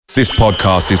This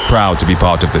podcast is proud to be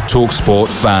part of the TalkSport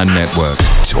Fan Network.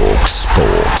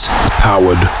 TalkSport.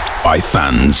 Powered by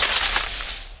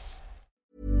fans.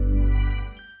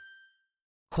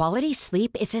 Quality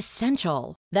sleep is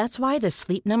essential. That's why the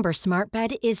Sleep Number Smart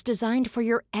Bed is designed for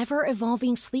your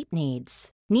ever-evolving sleep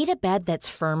needs. Need a bed that's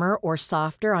firmer or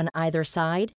softer on either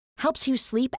side? Helps you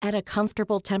sleep at a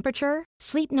comfortable temperature?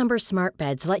 Sleep Number Smart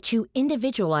Beds let you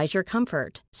individualize your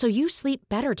comfort, so you sleep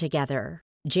better together.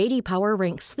 J.D. Power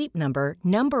ranks Sleep Number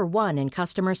number 1 in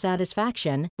customer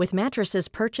satisfaction with mattresses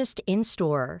purchased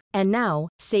in-store. And now,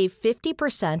 save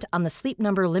 50% on the Sleep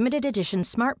Number Limited Edition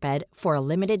Smart Bed for a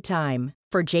limited time.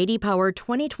 For J.D. Power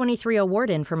 2023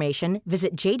 award information,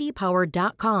 visit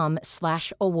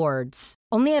jdpower.com/awards.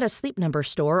 Only at a Sleep Number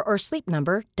store or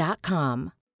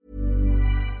sleepnumber.com.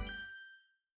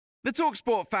 The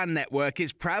TalkSport Fan Network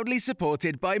is proudly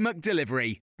supported by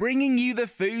McDelivery, bringing you the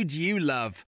food you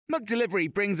love.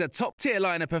 McDelivery brings a top-tier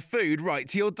lineup of food right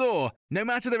to your door. No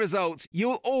matter the result,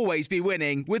 you'll always be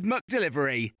winning with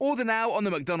McDelivery. Order now on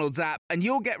the McDonald's app and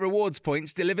you'll get rewards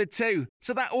points delivered too.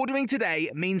 So that ordering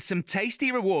today means some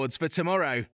tasty rewards for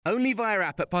tomorrow. Only via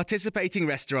app at participating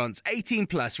restaurants. 18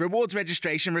 plus. Rewards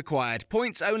registration required.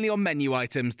 Points only on menu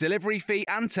items. Delivery fee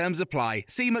and terms apply.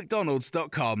 See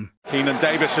mcdonalds.com. Keenan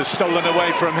Davis has stolen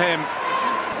away from him.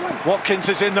 Watkins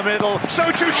is in the middle. So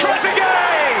to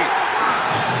Trezeguet!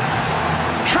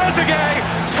 Trezeguet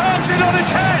turns it on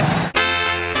its head.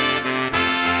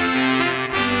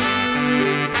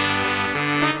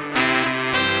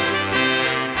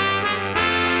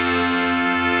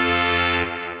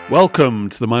 Welcome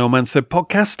to the My Old Man Said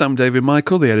podcast. I'm David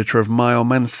Michael, the editor of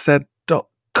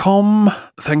myoldmansaid.com.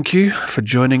 Thank you for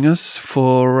joining us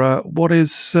for what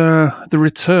is the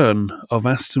return of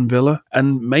Aston Villa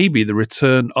and maybe the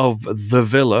return of the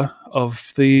Villa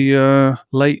of the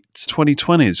late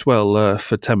 2020s. Well,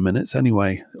 for 10 minutes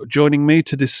anyway. Joining me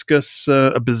to discuss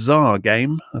a bizarre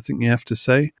game, I think you have to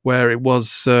say, where it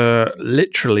was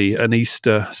literally an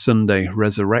Easter Sunday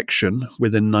resurrection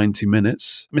within 90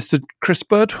 minutes. Mr. Chris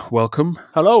Budd, welcome.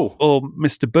 Hello. Or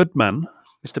Mr. Budman.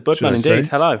 Mr. Budman, indeed.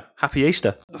 Hello. Happy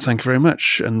Easter. Thank you very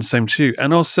much, and same to you.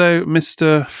 And also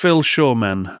Mr. Phil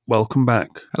Shawman, welcome back.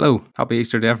 Hello. Happy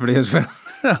Easter to everybody as well.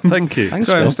 Thank you. Thanks,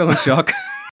 Sorry, Phil. I'm still in shock.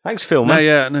 Thanks, Phil,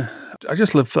 man. No. I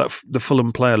just love the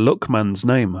Fulham player Lookman's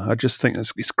name. I just think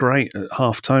it's great at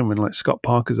half time when like Scott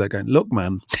Parker's there going, "Look,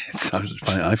 man."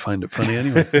 I find it funny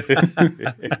anyway.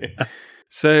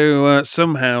 So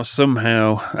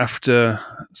somehow, after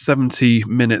 70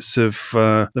 minutes of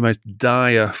the most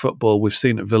dire football we've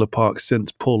seen at Villa Park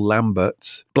since Paul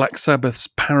Lambert, Black Sabbath's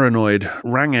Paranoid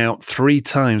rang out 3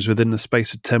 times within the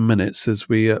space of 10 minutes as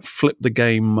we flipped the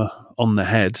game on the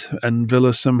head, and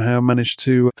Villa somehow managed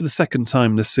to, for the second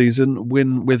time this season,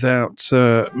 win without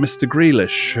Mr.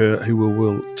 Grealish, who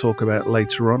we'll talk about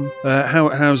later on.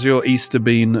 How's your Easter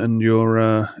been and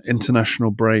your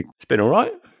international break? It's been all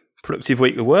right. Productive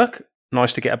week of work.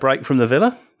 Nice to get a break from the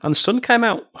Villa. And the sun came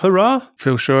out. Hurrah.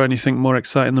 Phil Shaw, anything more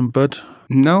exciting than Bud?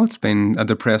 No, it's been a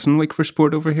depressing week for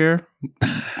sport over here.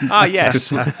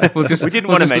 Yes. we didn't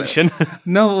want to mention.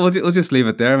 No, we'll just leave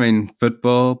it there. I mean,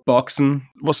 football, boxing.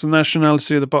 What's the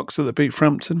nationality of the boxer that beat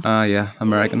Frampton? Yeah,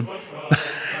 American.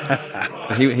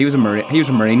 he was a Marine. He was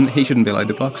a Marine. He shouldn't be allowed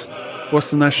to box.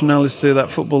 What's the nationality of that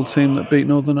football team that beat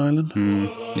Northern Ireland?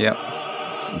 Yeah,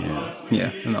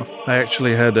 enough. I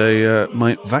actually had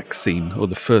my vaccine, or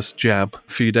the first jab,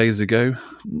 a few days ago.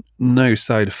 No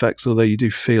side effects, although you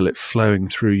do feel it flowing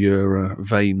through your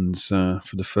veins for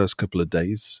the first couple of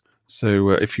days. So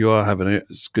if you are having it,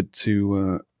 it's good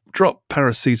to drop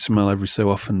paracetamol every so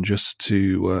often just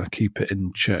to keep it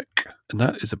in check. And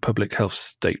that is a public health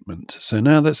statement. So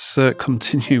now let's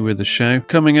continue with the show.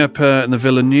 Coming up in the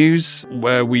Villa News,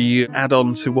 where we add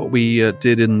on to what we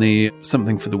did in the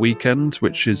Something for the Weekend,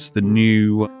 which is the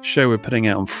new show we're putting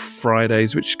out on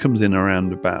Fridays, which comes in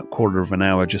around about a quarter of an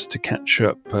hour just to catch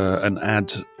up and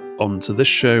add onto this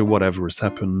show whatever has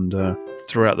happened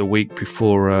throughout the week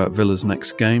before Villa's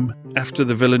next game. After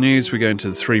the Villa News, we go into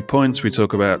the 3 points. We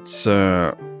talk about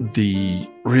the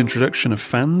reintroduction of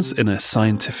fans in a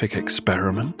scientific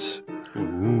experiment.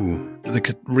 Ooh.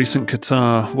 The recent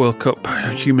Qatar World Cup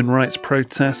human rights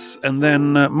protests, and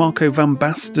then Marco van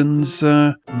Basten's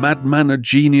madman a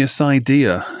genius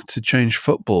idea to change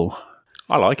football.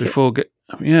 I like it.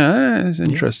 Yeah, it's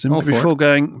interesting. Yeah, before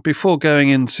going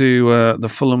into the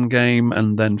Fulham game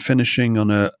and then finishing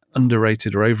on a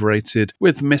underrated or overrated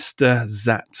with Mr.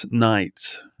 Zat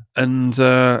Knight. And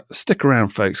stick around,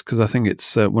 folks, because I think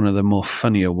it's one of the more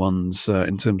funnier ones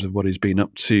in terms of what he's been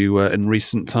up to in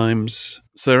recent times.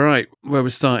 So, right, where we're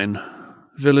starting.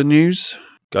 Villa News.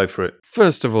 Go for it.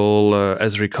 First of all,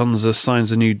 Ezri Konsa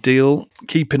signs a new deal,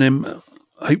 keeping him,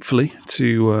 hopefully,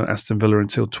 to Aston Villa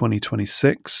until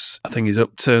 2026. I think his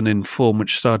upturn in form,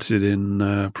 which started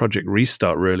in Project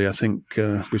Restart, really, I think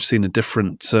we've seen a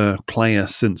different player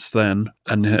since then,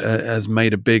 and has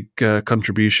made a big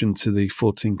contribution to the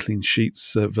 14 clean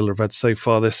sheets Villa have had so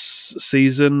far this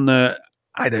season.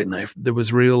 I don't know if there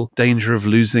was real danger of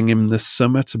losing him this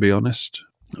summer, to be honest.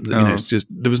 It's just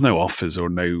there was no offers or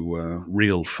no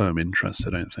real firm interest,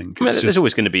 I don't think. There's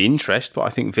always going to be interest, but I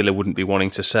think Villa wouldn't be wanting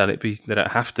to sell it. They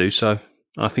don't have to, so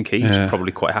I think he's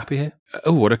probably quite happy here.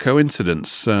 Oh, what a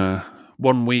coincidence.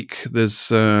 1 week there's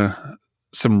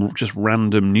some just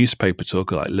random newspaper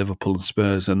talk like Liverpool and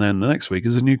Spurs, and then the next week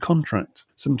is a new contract.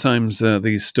 Sometimes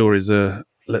these stories are,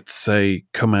 let's say,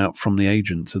 come out from the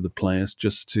agent of the players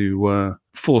just to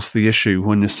force the issue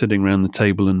when you're sitting around the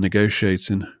table and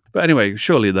negotiating. But anyway,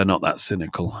 surely they're not that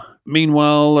cynical.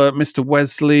 Meanwhile, Mr.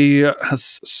 Wesley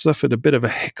has suffered a bit of a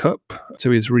hiccup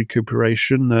to his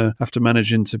recuperation after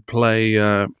managing to play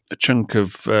a chunk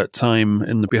of time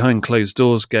in the behind closed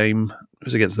doors game. It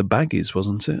was against the Baggies,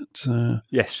 wasn't it?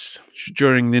 Yes.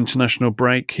 During the international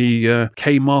break, he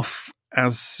came off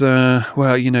as,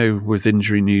 with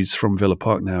injury news from Villa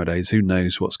Park nowadays, who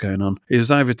knows what's going on. He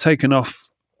was either taken off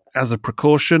as a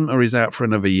precaution or he's out for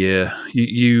another year.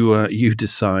 You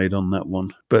decide on that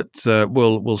one. But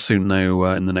we'll soon know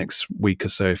in the next week or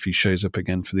so if he shows up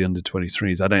again for the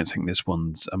under-23s. I don't think this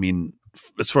one's... I mean,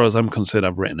 as far as I'm concerned,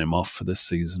 I've written him off for this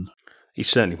season. He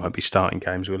certainly won't be starting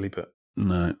games, will he? But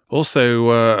no.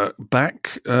 Also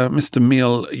back, Mr.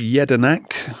 Miel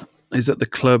Jedinak is at the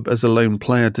club as a lone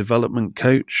player development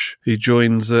coach. He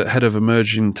joins head of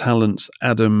emerging talents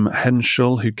Adam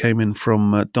Henschel, who came in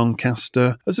from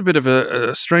Doncaster. That's a bit of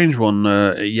a strange one,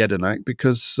 Jedinak,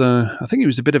 because I think he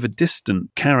was a bit of a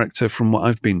distant character from what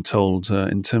I've been told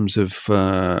in terms of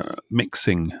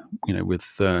mixing,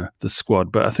 with the squad.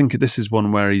 But I think this is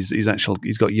one where he's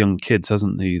got young kids,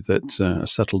 hasn't he, that have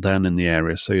settled down in the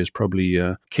area. So he's probably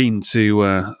keen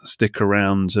to stick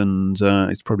around, and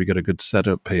he's probably got a good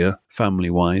setup here,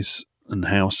 family-wise, and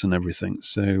house and everything.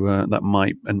 So that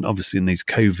might, and obviously in these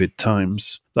COVID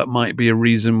times, that might be a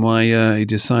reason why he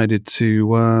decided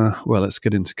to, let's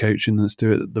get into coaching, let's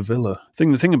do it at the Villa.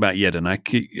 The thing about Jedinak,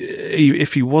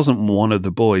 if he wasn't one of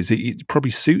the boys, it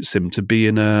probably suits him to be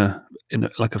in a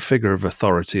like a figure of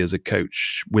authority as a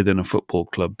coach within a football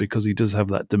club, because he does have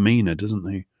that demeanour,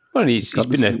 doesn't he? Well, he's got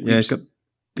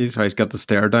the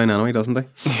stare down anyway, doesn't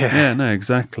he? Yeah, no,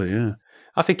 exactly, yeah.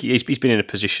 I think he's been in a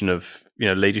position of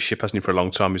leadership, hasn't he, for a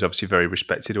long time. He was obviously very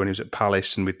respected when he was at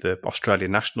Palace and with the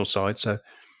Australian national side. So,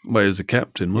 well, he was a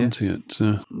captain, wasn't he, at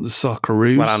the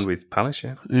Socceroos? Well, and with Palace,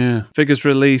 yeah. Yeah. Figures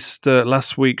released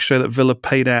last week show that Villa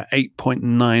paid out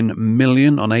 $8.9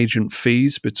 million on agent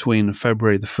fees between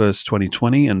February the 1st,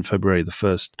 2020 and February the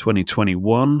 1st,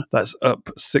 2021. That's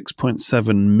up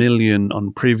 $6.7 million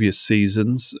on previous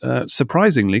seasons.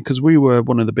 Surprisingly, because we were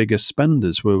one of the biggest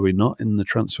spenders, were we not, in the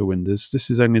transfer windows?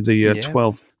 This is only the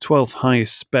 12th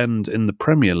highest spend in the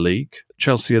Premier League.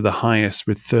 Chelsea are the highest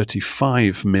with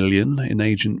 $35 million in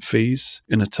agent fees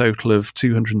in a total of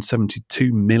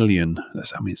 $272 million.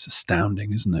 It's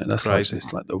astounding, isn't it? That's crazy.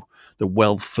 It's like the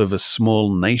wealth of a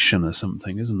small nation or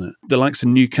something, isn't it? The likes of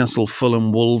Newcastle,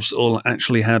 Fulham, Wolves all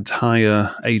actually had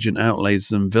higher agent outlays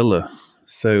than Villa.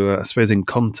 So I suppose in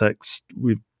context,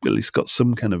 we've at least got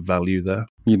some kind of value there.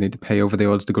 You need to pay over the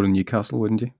odds to go to Newcastle,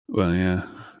 wouldn't you? Well, yeah.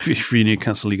 If you're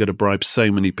Newcastle, you've got to bribe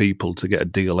so many people to get a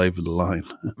deal over the line.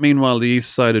 Meanwhile, the youth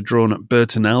side are drawn at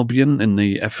Burton Albion in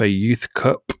the FA Youth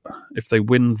Cup. If they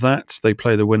win that, they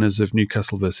play the winners of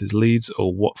Newcastle versus Leeds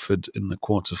or Watford in the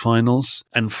quarterfinals.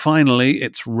 And finally,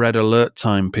 it's red alert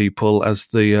time, people, as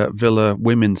the Villa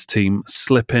women's team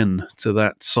slip in to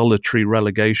that solitary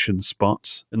relegation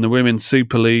spot in the Women's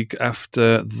Super League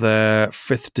after their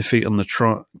 5th defeat on the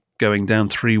trot, going down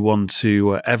 3-1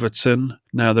 to Everton.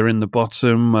 Now they're in the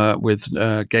bottom with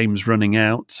games running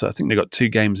out. So I think they've got 2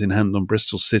 games in hand on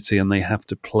Bristol City, and they have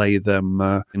to play them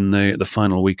in the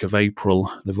final week of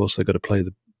April. They've also got to play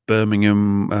the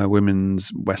Birmingham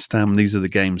women's, West Ham. These are the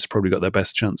games probably got their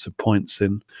best chance of points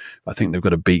in. I think they've got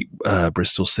to beat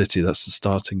Bristol City. That's the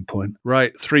starting point.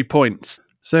 Right, 3 points.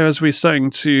 So as we're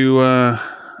starting to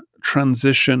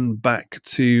transition back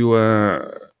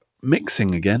to...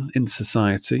 mixing again in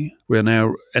society. We're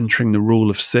now entering the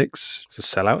rule of 6. It's a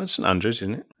sellout at St Andrews,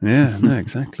 isn't it? Yeah, no,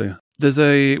 exactly. There's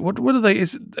a what are they?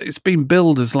 It's been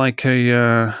billed as like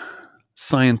a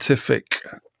scientific.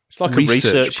 It's like a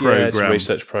research program. Yeah, it's a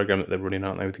research program that they're running,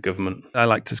 aren't they, with the government? I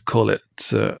like to call it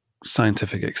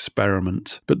scientific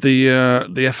experiment. But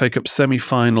the FA Cup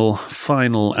semi-final,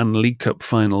 final and League Cup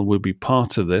final will be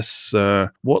part of this.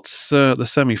 What's the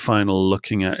semi-final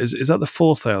looking at? Is that the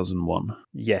 4,000 one?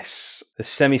 Yes. The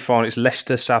semi-final is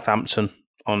Leicester-Southampton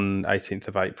on 18th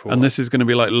of April. And this is going to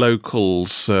be like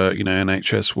locals,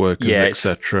 NHS workers,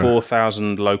 etc.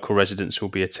 4,000 local residents will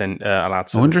be allowed to attend. I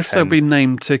wonder if there'll be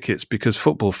named tickets, because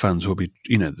football fans will be,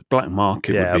 the black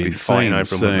market would be insane.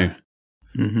 Over them,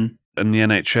 and the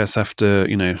NHS, after,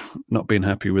 not being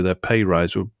happy with their pay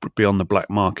rise, will be on the black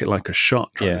market like a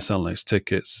shot trying to sell those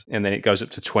tickets. And then it goes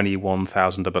up to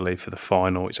 21,000, I believe, for the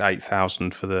final. It's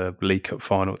 8,000 for the League Cup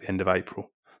final at the end of April.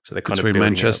 So they're between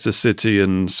Manchester City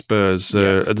and Spurs,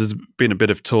 there's been a bit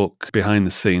of talk behind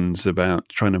the scenes about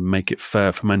trying to make it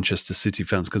fair for Manchester City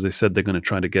fans, because they said they're going to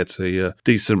try to get a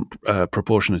decent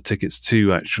proportion of tickets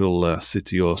to actual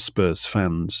City or Spurs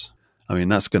fans. I mean,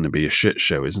 that's going to be a shit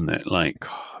show, isn't it?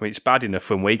 It's bad enough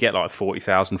when we get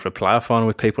 40,000 for a playoff final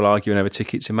with people arguing over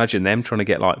tickets. Imagine them trying to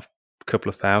get a couple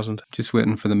of thousand. Just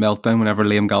waiting for the meltdown whenever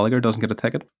Liam Gallagher doesn't get a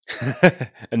ticket.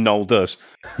 And Noel does.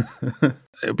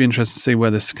 It'll be interesting to see where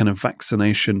this kind of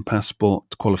vaccination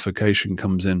passport qualification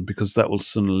comes in, because that will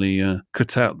suddenly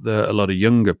cut out a lot of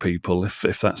younger people,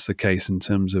 if that's the case, in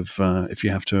terms of if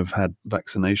you have to have had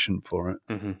vaccination for it.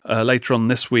 Mm-hmm. Later on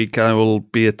this week, I will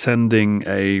be attending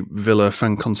a Villa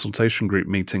fan consultation group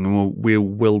meeting, and we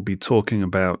will be talking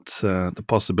about the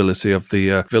possibility of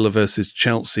the Villa versus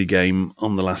Chelsea game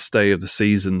on the last day of the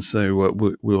season. So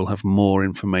we will have more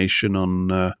information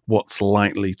on what's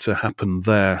likely to happen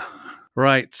there.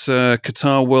 Right,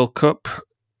 Qatar World Cup,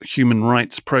 human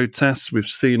rights protests. We've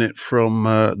seen it from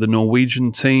the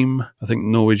Norwegian team. I think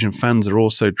Norwegian fans are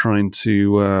also trying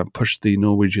to push the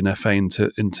Norwegian FA in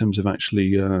terms of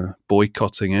actually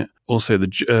boycotting it. Also,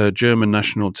 the German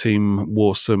national team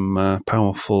wore some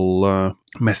powerful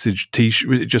message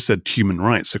T-shirt. It just said human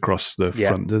rights across the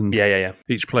front, didn't it? Yeah.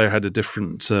 Each player had a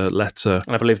different letter.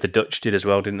 And I believe the Dutch did as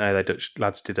well, didn't they? The Dutch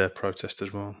lads did a protest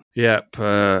as well. Yep,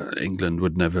 England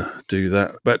would never do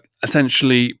that. But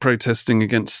essentially protesting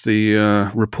against the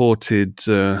reported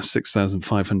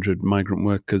 6,500 migrant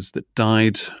workers that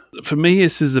died. For me,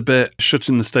 this is a bit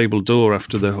shutting the stable door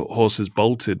after the horses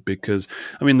bolted, because,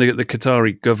 the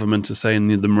Qatari government are saying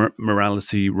the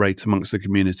morality rate amongst the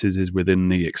communities is within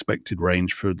the expected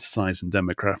range for the size and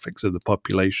demographics of the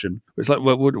population. It's like,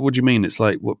 what do you mean? It's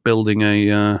like building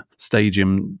a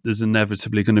stadium, there's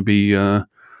inevitably going to be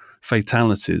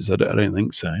fatalities. I don't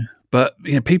think so. But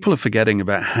people are forgetting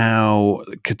about how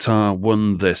Qatar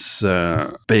won this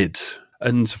bid.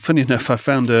 And funny enough, I've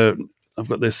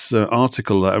got this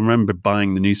article that I remember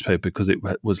buying the newspaper because it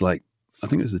was I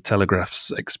think it was the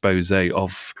Telegraph's expose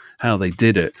of how they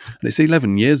did it. And it's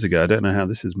 11 years ago. I don't know how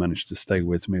this has managed to stay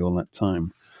with me all that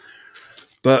time.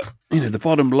 But, the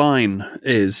bottom line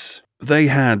is they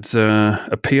had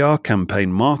a PR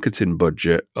campaign marketing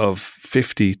budget of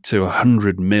 50 to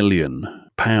 100 million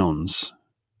pounds.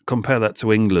 Compare that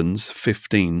to England's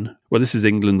 15. Well, this is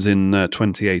England's in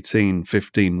 2018,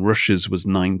 15. Russia's was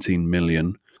 19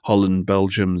 million. Holland,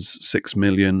 Belgium's 6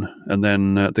 million. And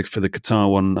then for the Qatar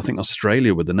one, I think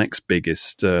Australia were the next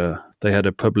biggest. They had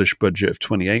a published budget of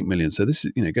 28 million. So this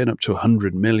is, going up to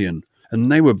 100 million.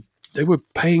 And they were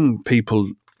paying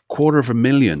people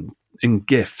 $250,000 in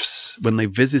gifts when they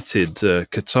visited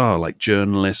Qatar, like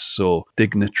journalists or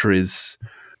dignitaries.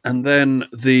 And then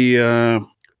the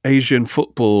Asian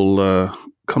Football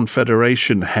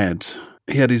Confederation head,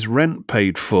 he had his rent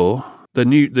paid for. The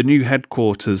new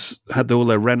headquarters had all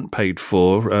their rent paid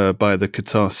for by the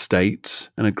Qatar state,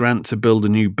 and a grant to build a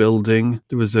new building.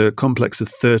 There was a complex of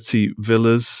 30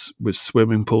 villas with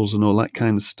swimming pools and all that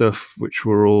kind of stuff, which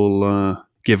were all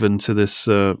given to this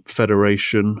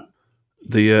federation.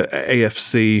 The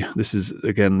AFC, this is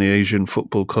again the Asian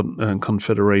Football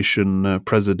Confederation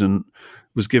president,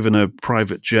 was given a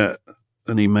private jet,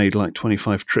 and he made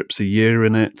 25 trips a year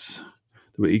in it.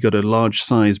 He got a large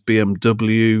size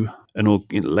BMW, and all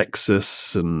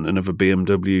Lexus and another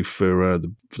BMW for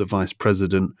the vice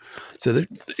president. So the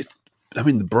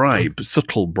bribes,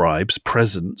 subtle bribes,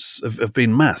 presents have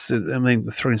been mass. They're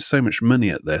throwing so much money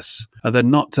at this. And they're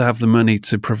not to have the money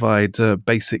to provide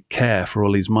basic care for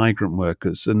all these migrant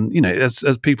workers. And,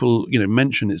 as people,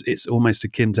 mention, it's almost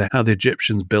akin to how the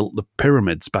Egyptians built the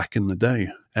pyramids back in the day.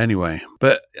 Anyway,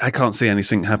 but I can't see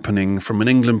anything happening from an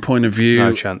England point of view.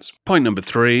 No chance. Point number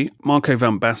 3, Marco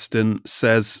van Basten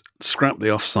says, scrap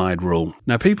the offside rule.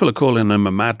 Now, people are calling him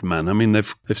a madman.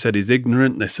 They've said he's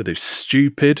ignorant, they said he's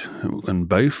stupid, and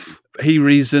both. he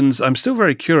reasons, I'm still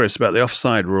very curious about the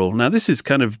offside rule. Now, this has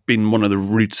kind of been one of the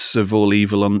roots of all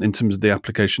evil in terms of the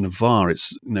application of VAR.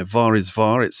 It's, VAR is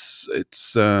VAR.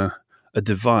 It's a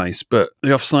device, but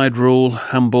the offside rule,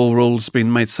 handball rule's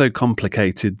been made so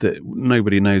complicated that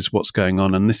nobody knows what's going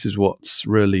on, and this is what's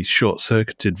really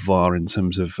short-circuited VAR in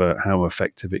terms of how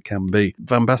effective it can be.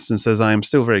 Van Basten says, I am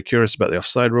still very curious about the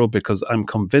offside rule because I'm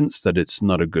convinced that it's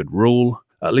not a good rule.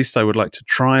 At least I would like to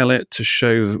trial it to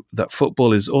show that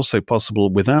football is also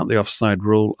possible without the offside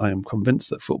rule. I am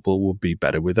convinced that football will be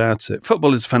better without it.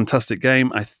 Football is a fantastic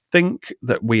game. I think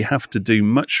that we have to do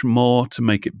much more to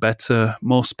make it better,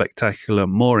 more spectacular,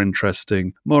 more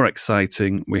interesting, more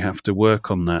exciting. We have to work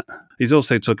on that. He's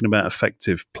also talking about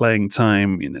effective playing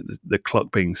time, the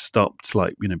clock being stopped,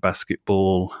 like,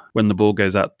 basketball, when the ball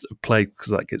goes out of play, because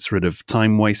that gets rid of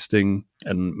time wasting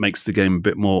and makes the game a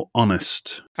bit more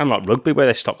honest. And like rugby, where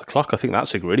they stop the clock, I think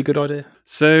that's a really good idea.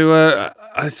 So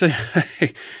I think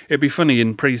it'd be funny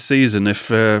in pre-season if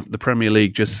the Premier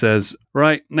League just says,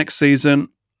 right, next season,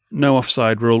 no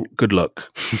offside rule, good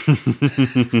luck.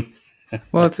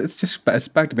 Well, it's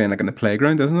back to being like in the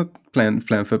playground, isn't it? Playing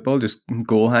football, just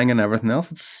goal hanging and everything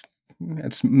else.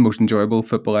 It's the most enjoyable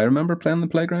football I remember playing in the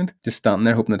playground. Just standing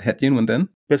there hoping it hit you and went in.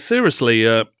 But seriously,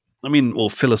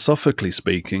 philosophically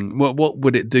speaking, what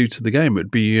would it do to the game?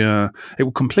 It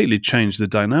would completely change the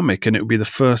dynamic, and it would be the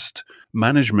first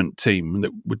management team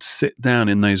that would sit down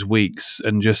in those weeks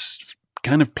and just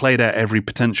kind of played out every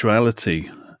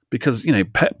potentiality. Because,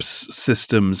 Pep's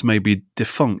systems may be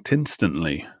defunct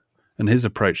instantly, and his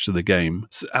approach to the game.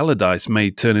 Allardyce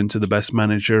may turn into the best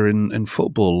manager in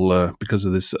football because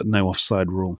of this no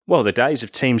offside rule. Well, the days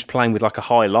of teams playing with like a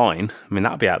high line,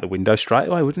 that'd be out the window straight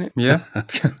away, wouldn't it? Yeah.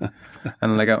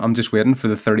 And I'm just waiting for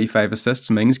the 35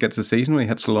 assists Mings gets a season when he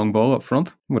hits the long ball up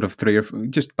front. Would have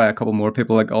just by a couple more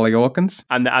people like Ollie Hawkins.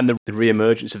 And the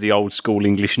re-emergence of the old school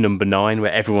English number 9,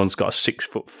 where everyone's got a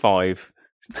 6'5"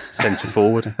 centre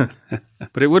forward.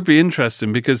 But it would be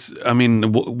interesting because,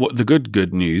 what the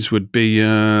good news would be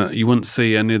you wouldn't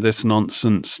see any of this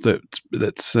nonsense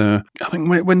that's I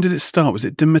think, when did it start? Was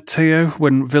it Di Matteo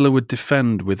when Villa would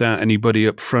defend without anybody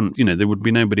up front? There would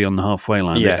be nobody on the halfway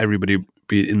line. Yeah. Everybody would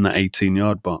be in that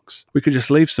 18-yard box. We could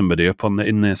just leave somebody up in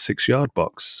their 6-yard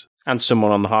box. And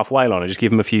someone on the halfway line and just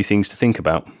give them a few things to think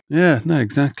about. Yeah, no,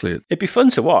 exactly. It'd be fun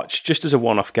to watch, just as a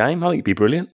one-off game. I think it'd be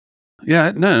brilliant.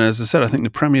 Yeah, no, as I said, I think the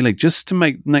Premier League, just to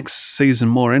make next season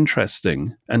more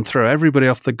interesting and throw everybody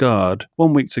off the guard,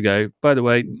 1 week to go. By the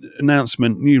way,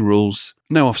 announcement, new rules,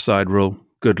 no offside rule,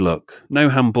 good luck. No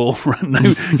handball,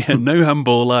 no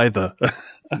handball either.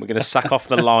 We're going to sack off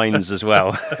the lines as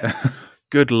well.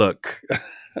 Good luck.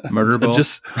 Murder ball.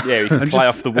 You can play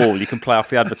off the wall. You can play off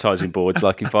the advertising boards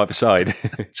like in five-a-side.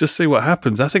 Just see what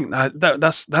happens. I think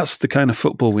that's the kind of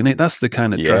football we need. That's the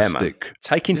kind of drastic. Man.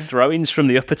 Taking throw-ins from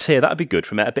the upper tier, that'd be good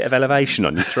from a bit of elevation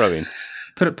on your throw-in.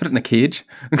 Put it in a cage.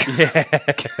 Yeah.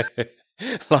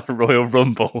 Like Royal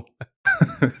Rumble.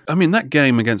 That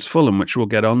game against Fulham, which we'll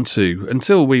get onto,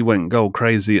 until we went goal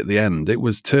crazy at the end, it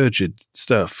was turgid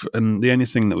stuff, and the only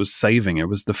thing that was saving it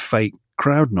was the fake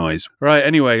crowd noise. Right,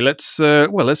 anyway, let's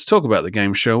talk about the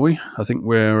game, shall we? I think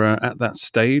we're at that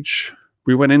stage.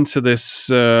 We went into this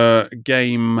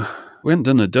game. We hadn't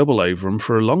done a double over them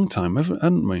for a long time,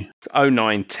 hadn't we?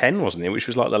 09-10, wasn't it? Which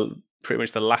was like pretty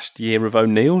much the last year of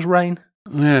O'Neill's reign.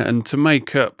 Yeah, and to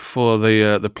make up for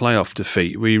the playoff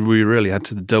defeat, we really had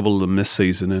to double them this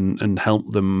season and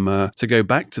help them to go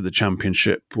back to the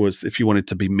Championship. Was, if you wanted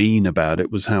to be mean about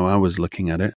it, was how I was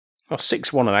looking at it. Oh,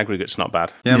 6-1 on aggregate's not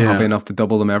bad. Yeah, I'm happy enough to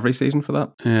double them every season for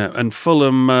that. Yeah, and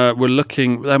Fulham were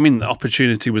looking, the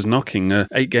opportunity was knocking.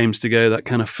 8 games to go, that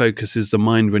kind of focuses the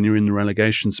mind when you're in the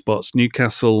relegation spots.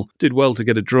 Newcastle did well to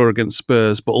get a draw against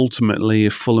Spurs, but ultimately,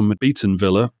 if Fulham had beaten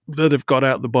Villa, they'd have got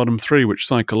out the bottom 3, which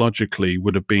psychologically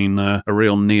would have been a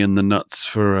real knee in the nuts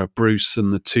for Bruce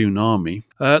and the Toon Army.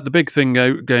 The big thing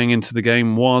going into the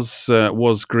game was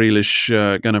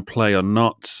Grealish going to play or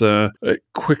not? It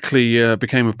quickly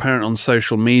became apparent on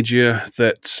social media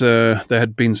that there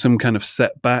had been some kind of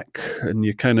setback, and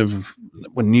you kind of,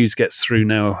 when news gets through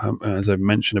now, as I've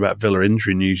mentioned about Villa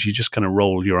injury news, you just kind of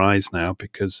roll your eyes now,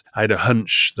 because I had a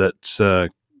hunch that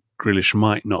Grealish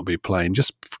might not be playing,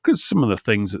 just because some of the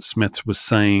things that Smith was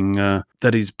saying,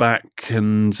 that he's back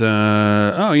and,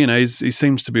 he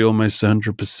seems to be almost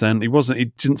 100%. He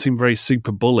didn't seem very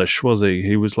super bullish, was he?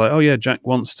 He was like, oh yeah, Jack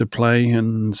wants to play,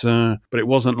 and but it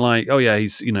wasn't like, oh yeah,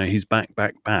 he's back,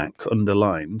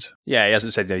 underlined. Yeah, he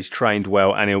hasn't said that he's trained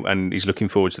well and he's looking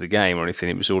forward to the game or anything.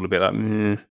 It was all a bit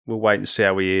like, we'll wait and see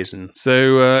how he is. And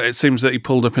So it seems that he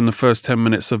pulled up in the first 10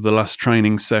 minutes of the last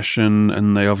training session,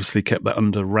 and they obviously kept that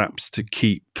under wraps to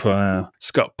keep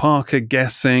Scott Parker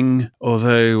guessing.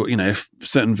 Although, if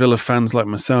certain Villa fans like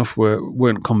myself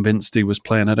weren't convinced he was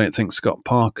playing, I don't think Scott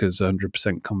Parker's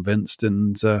 100% convinced.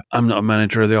 And I'm not a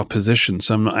manager of the opposition,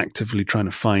 so I'm not actively trying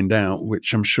to find out,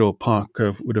 which I'm sure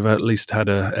Parker would have at least had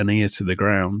an ear to the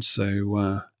ground.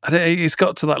 So it's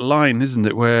got to that line, isn't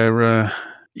it, where...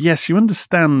 yes, you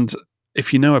understand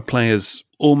if you know a player's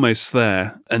almost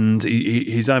there and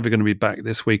he's either going to be back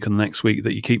this week or next week,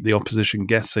 that you keep the opposition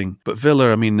guessing. But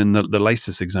Villa, I mean, in the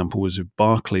latest example was with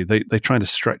Barkley, they try to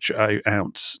stretch it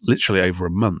out literally over a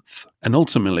month. And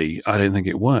ultimately, I don't think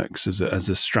it works as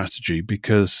a strategy,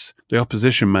 because the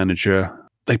opposition manager...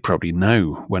 they probably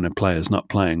know when a player's not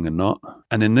playing and not.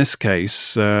 And in this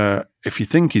case, if you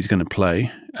think he's going to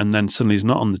play and then suddenly he's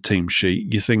not on the team sheet,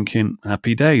 you're thinking,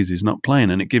 happy days, he's not playing.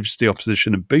 And it gives the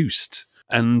opposition a boost.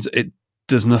 And it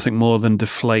does nothing more than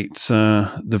deflate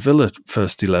the Villa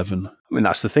first 11. I mean,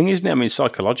 that's the thing, isn't it? I mean,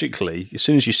 psychologically, as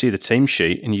soon as you see the team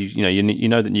sheet and you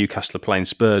know that Newcastle are playing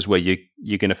Spurs, where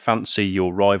you're going to fancy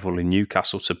your rival in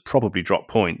Newcastle to probably drop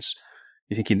points,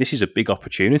 you're thinking this is a big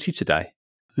opportunity today.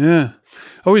 Yeah.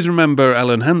 I always remember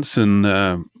Alan Hansen,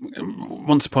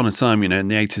 once upon a time, in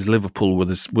the 80s, Liverpool with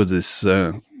this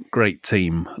great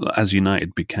team, as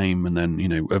United became, and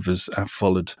then, others have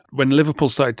followed. When Liverpool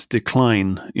started to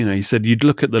decline, he said you'd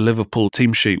look at the Liverpool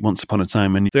team sheet once upon a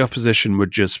time and the opposition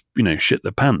would just, shit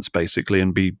their pants, basically,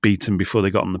 and be beaten before they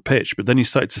got on the pitch. But then you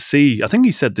started to see, I think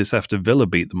he said this after Villa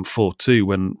beat them 4-2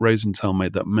 when Rosenthal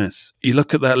made that miss. You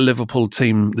look at that Liverpool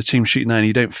team, the team sheet now, and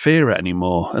you don't fear it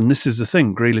anymore. And this is the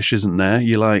thing, Grealish isn't there.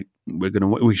 You're like,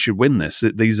 we should win this.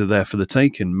 These are there for the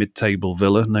taking. Mid-table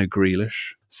Villa, no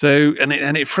Grealish. So, and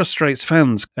it frustrates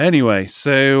fans. Anyway,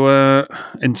 so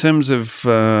in terms of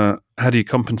how do you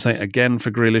compensate again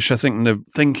for Grealish, I think the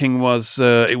thinking was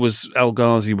it was El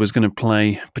Ghazi was going to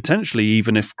play, potentially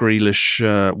even if Grealish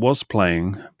was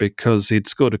playing, because he'd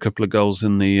scored a couple of goals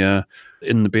in the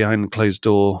behind closed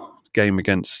door game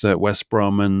against West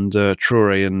Brom, and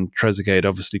Traore and Trezeguet had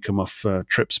obviously come off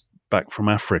trips back from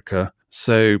Africa.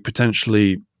 So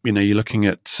potentially, you're looking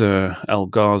at El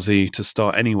Ghazi to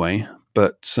start anyway.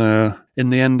 But in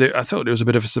the end, I thought it was a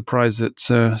bit of a surprise that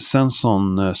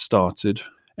Sanson started.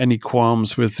 Any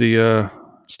qualms with the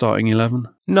starting 11?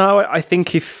 No, I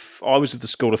think if I was of the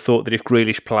school of thought that if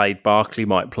Grealish played, Barkley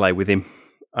might play with him.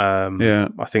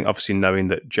 I think obviously knowing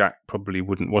that Jack probably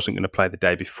wasn't going to play the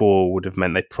day before would have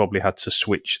meant they probably had to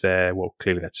switch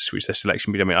clearly they had to switch their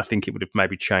selection. But I think it would have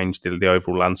maybe changed the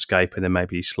overall landscape, and then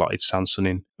maybe slotted Sanson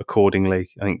in accordingly.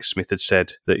 I think Smith had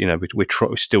said that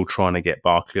we're still trying to get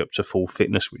Barkley up to full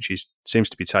fitness, which seems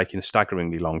to be taking a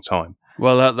staggeringly long time.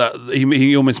 Well,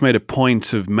 he almost made a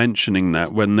point of mentioning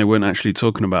that when they weren't actually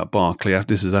talking about Barkley.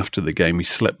 This is after the game. He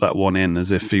slipped that one in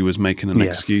as if he was making an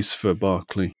excuse for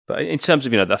Barkley. But in terms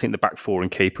of, I think the back four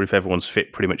and keeper, if everyone's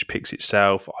fit, pretty much picks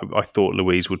itself. I thought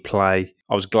Louise would play.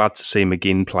 I was glad to see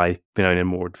McGinn play, in a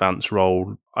more advanced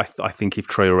role. I think if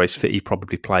Traore's fit, he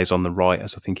probably plays on the right,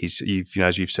 as I think he's,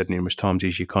 as you've said numerous times,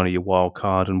 he's your wild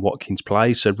card, and Watkins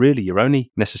plays. So really, you're only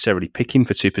necessarily picking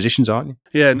for two positions, aren't you?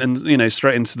 Yeah, and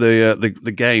straight into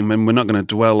the game, and we're not going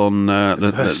to dwell on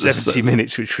the first 70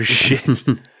 minutes, which was shit.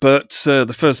 But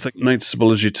the first thing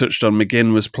noticeable, as you touched on,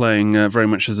 McGinn was playing very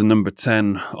much as a number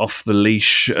 10 off the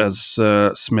leash, as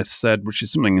Smith said, which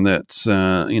is something that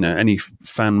any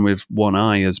fan with one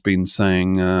eye has been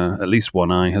saying. At least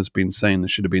one eye has been saying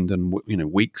this should have been done,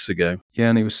 weeks ago. Yeah,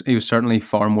 and he was certainly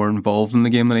far more involved in the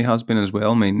game than he has been as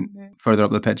well. I mean, further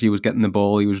up the pitch, he was getting the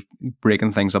ball, he was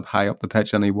breaking things up high up the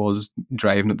pitch, and he was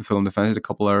driving at the full defence. He had a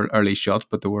couple of early shots,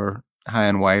 but they were high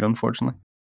and wide, unfortunately.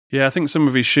 Yeah, I think some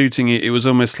of his shooting, it was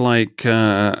almost like he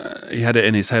had it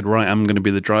in his head, right, I'm going to be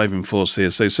the driving force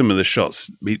here. So some of the shots,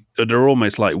 they're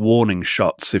almost like warning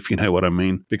shots, if you know what I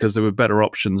mean, because there were better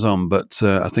options on. But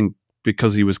I think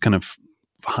because he was kind of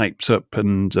hyped up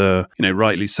and,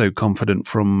 rightly so confident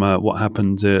from what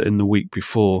happened in the week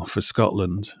before for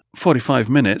Scotland. 45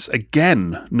 minutes,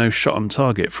 again, no shot on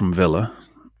target from Villa.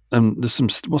 And there's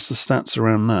what's the stats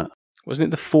around that? Wasn't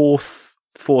it the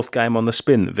fourth game on the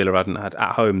spin that Villa hadn't had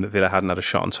at home, that Villa hadn't had a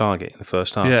shot on target in the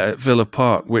first half? Yeah, at Villa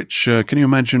Park, which, can you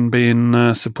imagine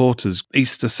being supporters?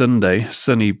 Easter Sunday,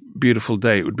 sunny, beautiful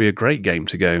day, it would be a great game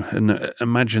to go. And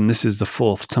imagine this is the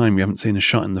fourth time you haven't seen a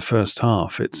shot in the first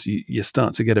half. You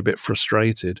start to get a bit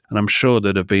frustrated. And I'm sure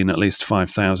there'd have been at least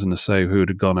 5,000 or so who would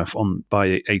have gone off on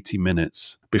by 80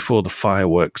 minutes before the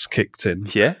fireworks kicked in.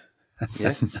 Yeah.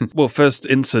 Well, first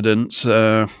incident,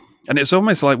 and it's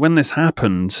almost like when this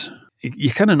happened,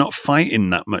 you're kind of not fighting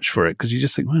that much for it because you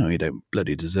just think, well, you don't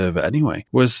bloody deserve it anyway,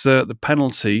 was the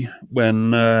penalty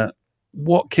when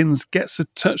Watkins gets a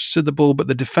touch to the ball, but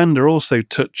the defender also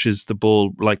touches the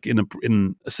ball like in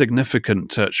a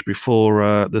significant touch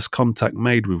before there's contact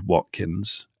made with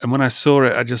Watkins. And when I saw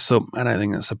it, I just thought, I don't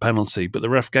think that's a penalty. But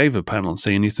the ref gave a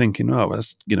penalty, and you're thinking, oh,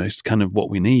 that's it's kind of what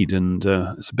we need, and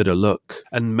it's a bit of luck.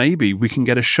 And maybe we can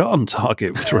get a shot on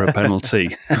target through a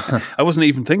penalty. I wasn't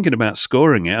even thinking about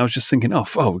scoring it. I was just thinking,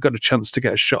 we've got a chance to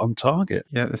get a shot on target.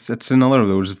 Yeah, it's another of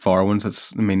those VAR ones.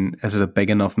 Is it a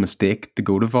big enough mistake to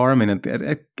go to VAR? I mean,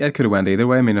 it could have went either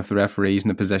way. I mean, if the referee's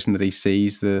in a position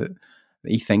that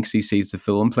he thinks he sees the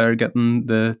Fulham player getting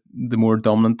the more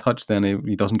dominant touch, then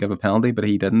he doesn't give a penalty, but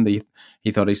he didn't.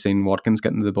 He thought he's seen Watkins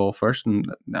getting to the ball first,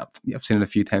 and I've seen it a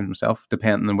few times myself.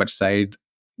 Depending on which side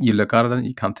you look at it,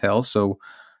 you can't tell. So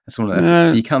it's one of the,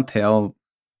 if you can't tell,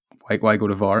 why go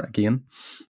to VAR again?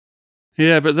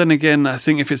 Yeah, but then again, I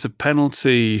think if it's a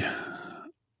penalty,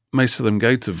 most of them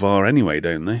go to VAR anyway,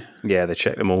 don't they? Yeah, they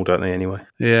check them all, don't they, anyway?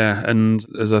 Yeah, and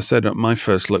as I said, my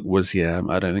first look was,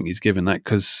 I don't think he's given that,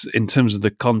 because in terms of the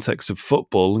context of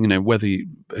football, whether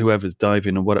whoever's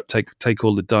diving or what, take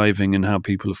all the diving and how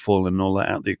people have fallen and all that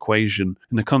out of the equation.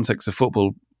 In the context of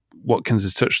football, Watkins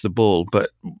has touched the ball,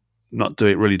 but not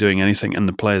really doing anything, and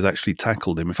the player's actually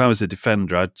tackled him. If I was a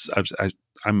defender,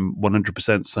 I'm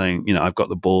 100% saying, I've got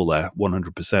the ball there,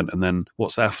 100%, and then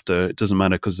what's after, it doesn't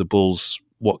matter because the ball's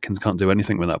Watkins can't do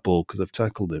anything with that ball because I've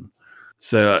tackled him.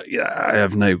 So, I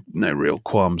have no real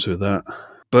qualms with that.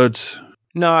 But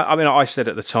no, I mean, I said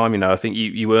at the time, I think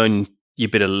you earn your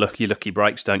bit of lucky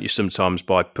breaks, don't you, sometimes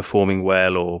by performing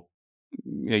well, or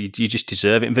you just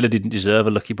deserve it. And Villa didn't deserve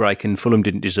a lucky break, and Fulham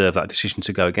didn't deserve that decision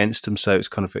to go against them. So it's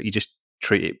kind of, you just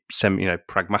treat it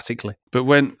pragmatically. But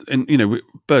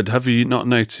Bud, have you not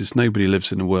noticed nobody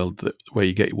lives in a world where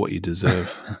you get what you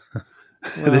deserve?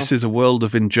 Well, this is a world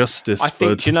of injustice. I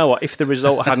think, do you know what? If the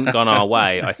result hadn't gone our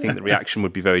way, I think the reaction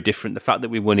would be very different. The fact that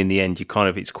we won in the end,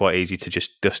 it's quite easy to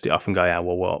just dust it off and go,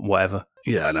 whatever.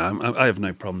 Yeah, no, I have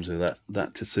no problems with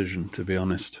that decision, to be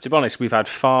honest. To be honest, we've had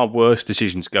far worse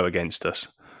decisions go against us.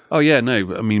 Oh, yeah,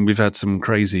 no, I mean, we've had some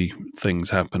crazy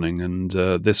things happening, and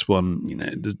this one,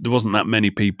 there wasn't that many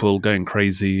people going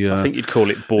crazy. I think you'd call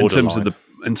it borderline.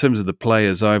 In terms of the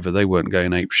players either, they weren't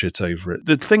going apeshit over it.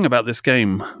 The thing about this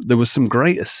game, there was some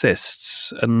great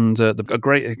assists, and a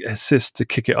great assist to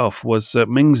kick it off was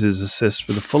Mings' assist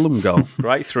for the Fulham goal.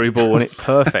 Right through ball, wasn't it?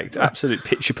 Perfect. Absolute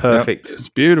picture perfect. Yep. It's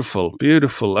beautiful,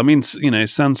 beautiful. I mean,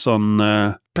 Sanson,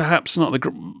 perhaps not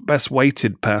the best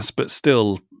weighted pass, but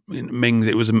still, Mings,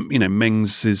 it was,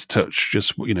 Mings' touch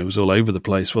just, was all over the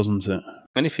place, wasn't it?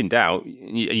 And if in doubt,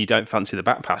 and you don't fancy the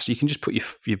back pass, you can just put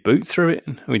your boot through it.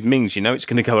 With Mings, it's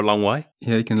going to go a long way.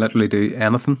 Yeah, you can literally do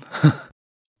anything.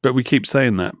 But we keep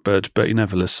saying that, but he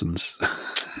never listens.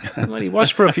 Well, he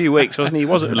was for a few weeks, wasn't he? He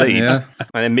was at Leeds. Yeah.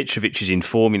 And then Mitrovic is in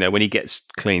form, when he gets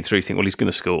clean through, you think, well, he's going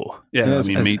to score. Yeah, I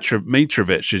mean,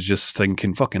 Mitrovic is just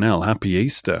thinking, fucking hell, happy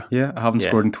Easter. Yeah, I haven't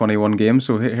scored in 21 games,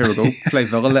 so here we go. Play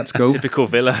Villa, let's go. Typical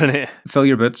Villa, isn't it? Fill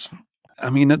your boots. I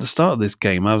mean, at the start of this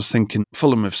game, I was thinking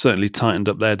Fulham have certainly tightened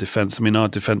up their defence. I mean, our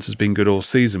defence has been good all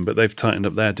season, but they've tightened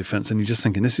up their defence. And you're just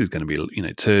thinking this is going to be,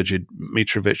 turgid.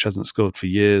 Mitrovic hasn't scored for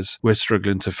years. We're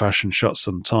struggling to fashion shots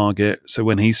on target. So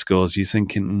when he scores, you're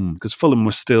thinking, because Fulham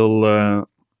was still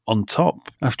on top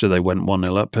after they went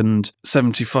 1-0 up. And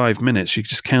 75 minutes, you're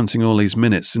just counting all these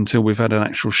minutes until we've had an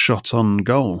actual shot on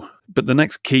goal. But the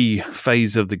next key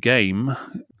phase of the game,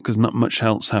 because not much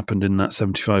else happened in that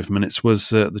 75 minutes, was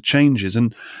the changes.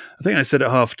 And I think I said at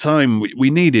half time,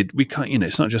 we can't,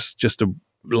 it's not just a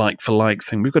like for like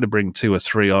thing. We've got to bring 2 or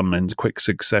 3 on in quick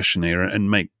succession here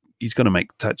and he's going to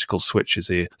make tactical switches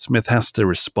here. Smith has to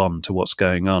respond to what's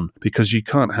going on, because you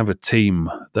can't have a team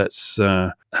that's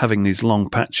having these long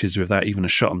patches without even a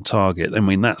shot on target. I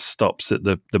mean, that stops at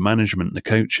the management, the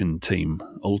coaching team,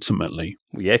 ultimately.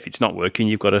 Well, yeah, if it's not working,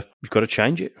 you've got to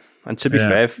change it. And to be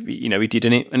fair, he did,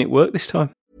 and it worked this time.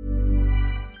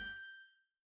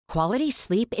 Quality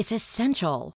sleep is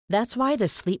essential. That's why the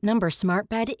Sleep Number Smart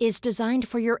Bed is designed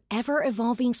for your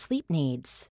ever-evolving sleep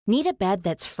needs. Need a bed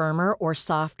that's firmer or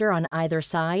softer on either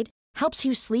side? Helps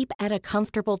you sleep at a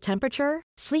comfortable temperature?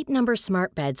 Sleep Number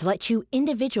Smart Beds let you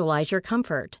individualize your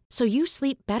comfort, so you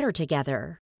sleep better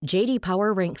together. J.D.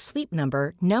 Power ranks Sleep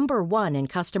Number number 1 in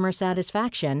customer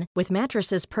satisfaction with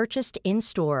mattresses purchased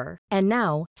in-store. And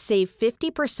now, save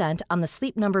 50% on the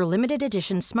Sleep Number Limited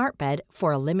Edition Smart Bed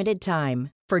for a limited time.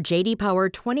 For J.D. Power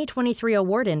 2023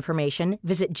 award information,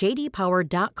 visit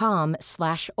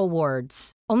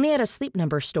jdpower.com/awards. Only at a Sleep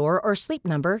Number store or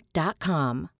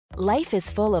sleepnumber.com. Life is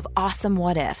full of awesome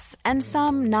what-ifs, and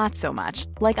some not so much,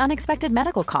 like unexpected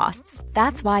medical costs.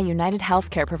 That's why United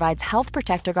Healthcare provides Health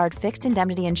Protector Guard fixed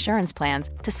indemnity insurance plans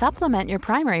to supplement your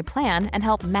primary plan and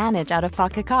help manage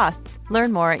out-of-pocket costs.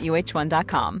 Learn more at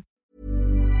uh1.com.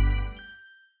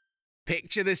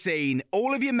 Picture the scene.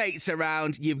 All of your mates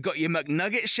around, you've got your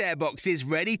McNugget share boxes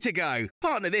ready to go.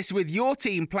 Partner this with your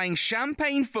team playing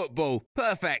champagne football.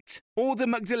 Perfect. Order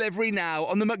McDelivery now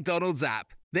on the McDonald's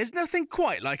app. There's nothing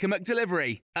quite like a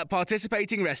McDelivery. At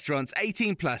participating restaurants,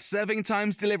 18 plus, serving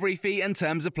times, delivery fee and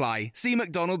terms apply. See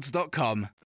mcdonalds.com.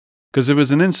 Because there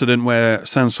was an incident where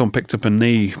Sanson picked up a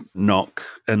knee knock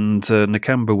and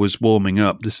Nakamba was warming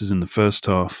up. This is in the first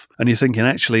half. And you're thinking,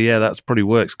 actually, yeah, that's probably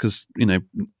works because,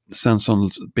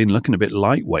 Sanson's been looking a bit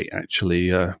lightweight,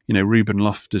 actually. Ruben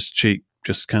Loftus-Cheek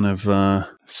just kind of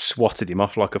swatted him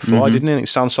off like a fly, didn't he? I think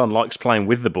Sanson likes playing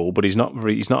with the ball, but he's not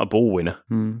a ball winner.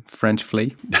 French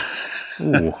flea.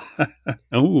 Ooh.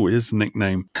 Oh, his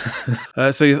nickname.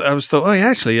 So I was thought,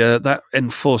 that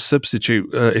enforced substitute,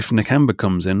 if Nakamba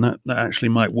comes in, that actually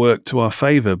might work to our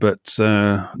favour. But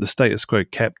the status quo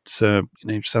kept.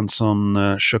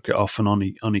 Sanson shook it off and on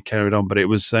he carried on. But it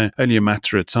was only a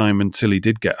matter of time until he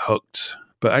did get hooked.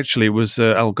 But actually, it was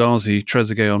El Ghazi,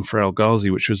 Trezeguet on for El Ghazi,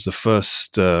 which was the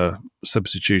first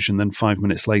substitution. Then 5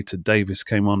 minutes later, Davis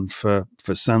came on for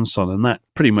Sanson, and that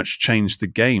pretty much changed the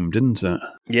game, didn't it?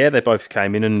 Yeah, they both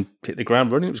came in and hit the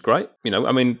ground running. It was great.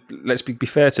 Let's be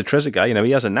fair to Trezeguet.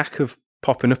 He has a knack of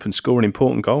popping up and scoring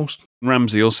important goals.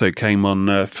 Ramsey also came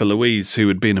on for Luiz, who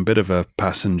had been a bit of a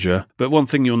passenger. But one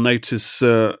thing you'll notice...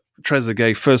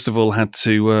 Trezeguet, first of all, had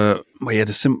to... he had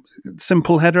a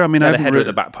simple header. Had a header at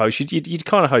the back post. You'd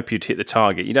kind of hope you'd hit the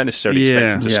target. You don't necessarily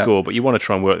expect him to score, but you want to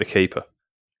try and work the keeper.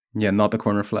 Yeah, not the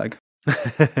corner flag.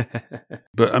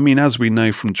 But as we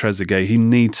know from Trezeguet, he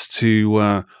needs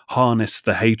to harness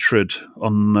the hatred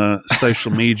on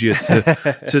social media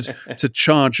to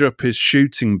charge up his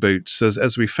shooting boots.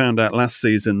 As we found out last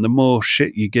season, the more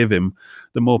shit you give him,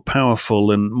 the more powerful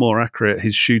and more accurate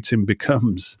his shooting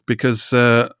becomes. Because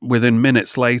within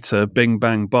minutes later, bing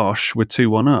bang bosh, we're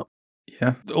 2-1 up.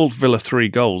 Yeah, all Villa 3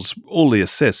 goals, all the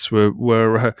assists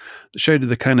were showed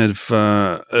the kind of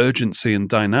urgency and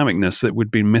dynamicness that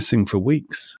we'd been missing for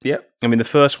weeks. Yeah, the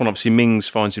first one, obviously, Mings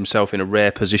finds himself in a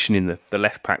rare position in the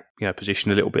left back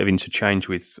position, a little bit of interchange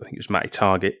with, I think it was Matty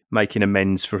Targett, making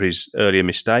amends for his earlier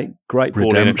mistake. Great ball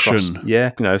Redemption. In across.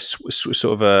 Yeah,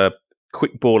 sort of a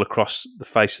quick ball across the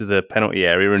face of the penalty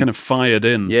area. And kind of fired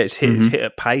in. Yeah, it's hit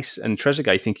at pace. And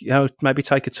Trezeguet, think, maybe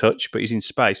take a touch, but he's in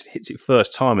space. Hits it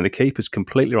first time and the keeper's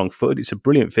completely wrong-footed. It's a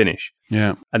brilliant finish.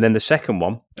 Yeah. And then the second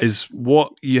one... is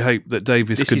what you hope that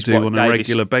Davis could do on a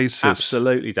regular basis.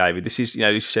 Absolutely, David. This is,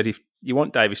 you said if you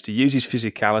want Davis to use his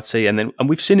physicality, and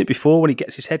we've seen it before when he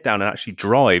gets his head down and actually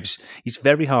drives. He's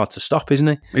very hard to stop, isn't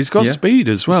he? He's got speed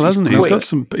as well, hasn't he?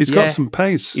 He's got some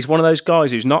pace. He's one of those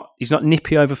guys who's not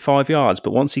nippy over 5 yards,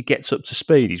 but once he gets up to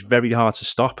speed, he's very hard to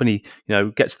stop, and he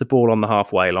gets the ball on the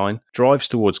halfway line, drives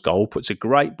towards goal, puts a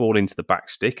great ball into the back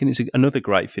stick, and it's another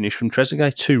great finish from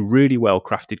Trezeguet. 2 really well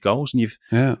crafted goals, and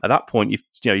at that point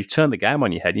you've turned the game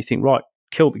on your head, and you think, right,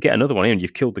 get another one here, and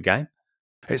you've killed the game.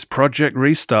 It's Project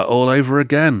Restart all over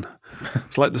again.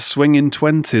 It's like the swinging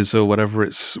 20s or whatever.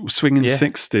 It's swinging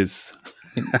 60s.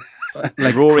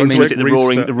 Like roaring 20s.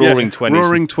 The roaring 20s.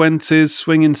 Roaring 20s,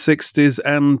 swinging 60s,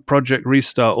 and Project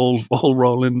Restart all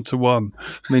roll into one.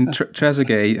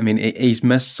 Trezeguet, he's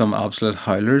missed some absolute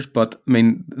howlers, but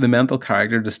the mental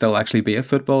character to still actually be a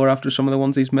footballer after some of the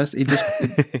ones he's missed,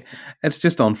 it's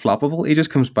just unflappable. He just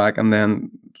comes back, and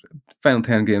then final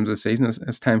 10 games of the season,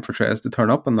 it's time for Trez to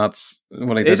turn up, and that's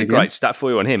what he did. Here's a great stat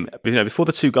for you on him. Before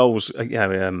the 2 goals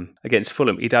against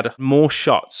Fulham, he'd had more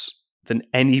shots than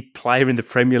any player in the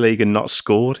Premier League and not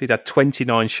scored. He'd had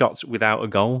 29 shots without a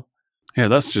goal. Yeah,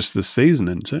 that's just the season,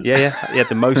 isn't it? Yeah. He had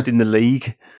the most in the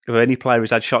league of any player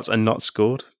who's had shots and not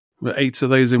scored. 8 of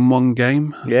those in one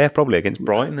game? Yeah, probably against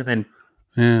Brighton, and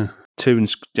then 2 and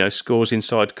scores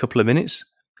inside a couple of minutes.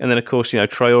 And then, of course,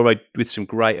 Traore with some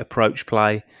great approach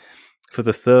play for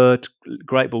the third.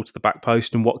 Great ball to the back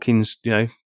post, and Watkins,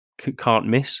 can't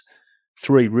miss.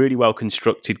 3 really well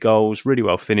constructed goals, really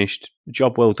well finished.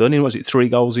 Job well done. Was it 3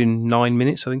 goals in 9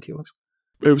 minutes? I think it was.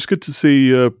 It was good to see,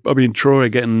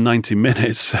 Traore getting 90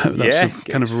 minutes. That's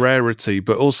a kind of rarity.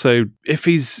 But also, if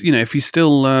he's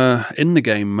still in the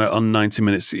game on 90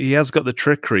 minutes, he has got the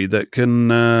trickery that can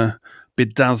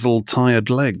bedazzle tired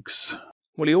legs.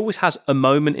 Well, he always has a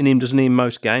moment in him, doesn't he, in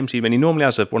most games? He normally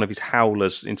has one of his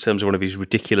howlers in terms of one of his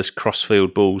ridiculous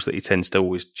crossfield balls that he tends to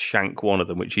always shank one of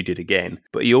them, which he did again.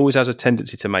 But he always has a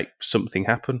tendency to make something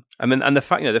happen. And the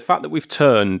fact that we've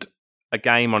turned a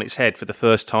game on its head for the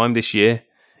first time this year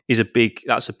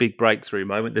that's a big breakthrough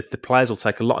moment. The players will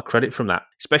take a lot of credit from that,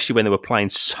 especially when they were playing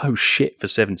so shit for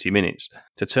 70 minutes.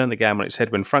 To turn the game on its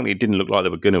head when, frankly, it didn't look like they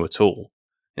were going to at all.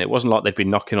 And it wasn't like they'd been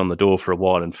knocking on the door for a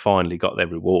while and finally got their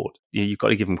reward. You've got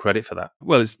to give them credit for that.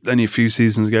 Well, it's only a few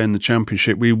seasons ago in the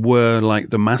Championship, we were like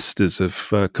the masters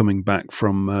of coming back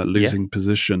from losing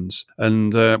positions.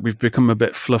 And we've become a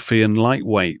bit fluffy and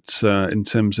lightweight in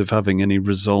terms of having any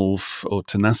resolve or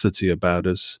tenacity about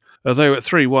us. Although at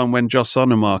 3-1, when Josh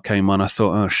Onomar came on, I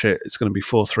thought, oh shit, it's going to be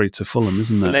 4-3 to Fulham,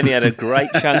 isn't it? And then he had a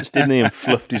great chance, didn't he, and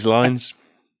fluffed his lines.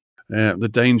 Yeah, the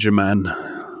danger man,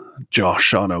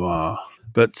 Josh Onomar.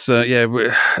 But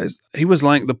he was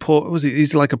like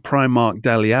he's like a Primark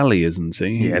Dele Alli, isn't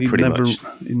he? Yeah, pretty much.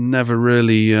 He never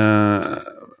really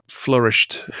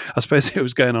flourished. I suppose it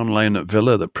was going on loan at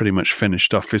Villa that pretty much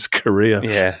finished off his career.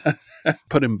 Yeah.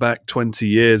 Put him back 20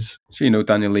 years. So,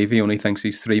 Daniel Levy only thinks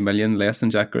he's 3 million less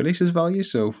than Jack Grealish's value,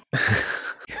 so...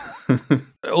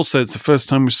 Also, it's the first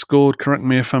time we've scored, correct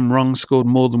me if I'm wrong, scored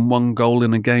more than one goal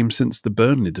in a game since the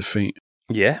Burnley defeat.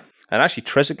 Yeah, and actually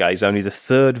Trezeguet is only the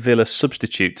third Villa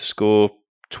substitute to score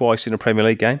twice in a Premier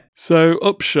League game. So,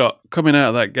 upshot, coming out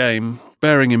of that game,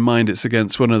 bearing in mind it's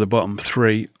against one of the bottom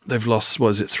three, they've lost,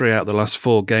 3 out of the last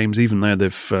 4 games, even though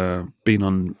they've been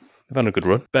on... They've had a good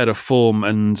run. Better form,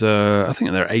 and I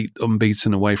think they're 8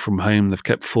 unbeaten away from home. They've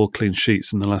kept 4 clean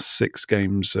sheets in the last 6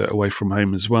 games away from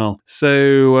home as well.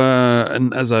 So,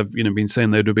 and as I've been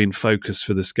saying, they would have been focused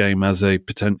for this game as a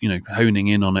honing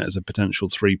in on it as a potential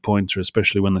 3-pointer,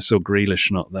 especially when they saw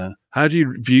Grealish not there. How do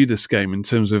you view this game in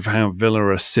terms of how Villa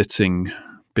are sitting?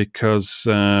 Because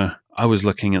I was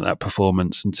looking at that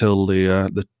performance until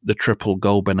the triple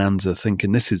goal bonanza,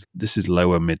 thinking this is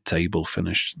lower mid-table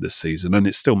finish this season, and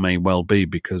it still may well be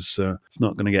because it's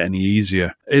not going to get any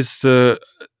easier. Is 9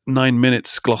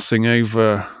 minutes glossing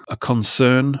over a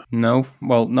concern? No,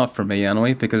 well, not for me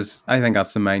anyway, because I think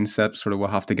that's the mindset sort of we'll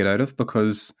have to get out of,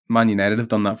 because Man United have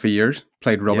done that for years,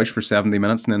 played rubbish for 70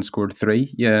 minutes and then scored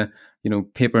 3. Yeah,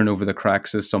 papering over the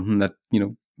cracks is something that,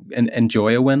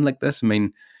 enjoy a win like this. I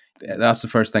mean, that's the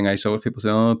first thing I saw. People say,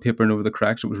 oh, papering over the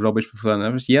cracks, it was rubbish before that. And I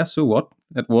was, yeah, so what?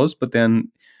 It was, but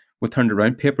then we turned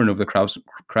around, papering over the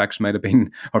cracks might have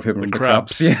been, or papering over the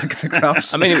craps. Yeah, the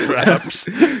craps. I mean, craps.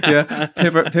 Yeah,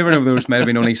 papering over those might have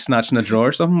been only snatching a draw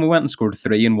or something. We went and scored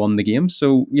 3 and won the game.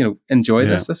 So, enjoy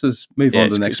this. This is, move on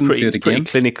to the next one, do it again. It's pretty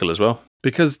clinical as well.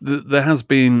 Because there has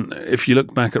been, if you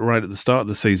look back at right at the start of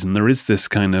the season, there is this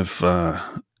kind of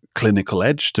clinical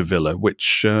edge to Villa,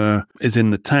 which is in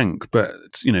the tank, but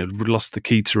we lost the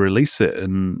key to release it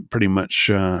in pretty much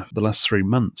the last 3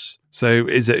 months. So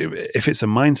if it's a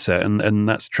mindset and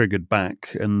that's triggered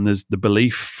back and there's the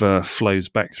belief flows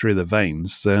back through the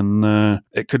veins, then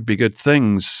it could be good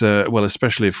things. Well,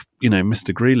 especially if,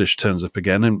 Mr. Grealish turns up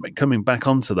again. And coming back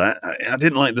onto that, I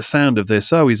didn't like the sound of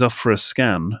this. Oh, he's off for a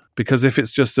scan. Because if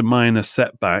it's just a minor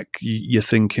setback, you're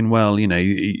thinking, well,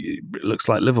 it looks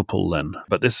like Liverpool then.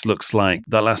 But this looks like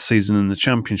that last season in the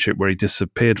Championship where he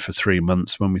disappeared for 3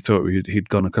 months when we thought he'd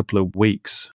gone a couple of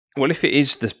weeks. Well, if it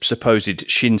is the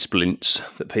supposed shin splints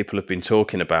that people have been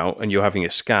talking about and you're having a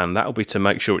scan, that'll be to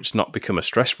make sure it's not become a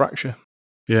stress fracture.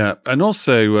 Yeah, and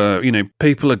also,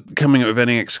 people are coming up with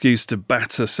any excuse to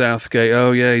batter Southgate.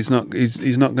 Oh, yeah, he's not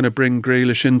going to bring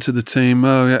Grealish into the team.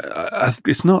 Oh, yeah,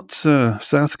 it's not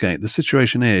Southgate. The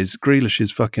situation is Grealish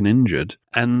is fucking injured,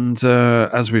 and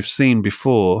as we've seen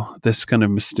before, this kind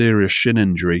of mysterious shin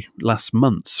injury lasts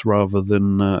months rather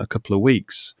than a couple of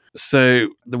weeks. So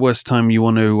the worst time you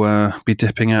want to be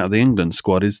dipping out of the England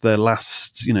squad is their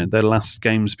last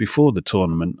games before the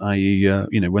tournament, i.e.,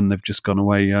 when they've just gone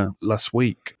away last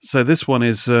week. So this one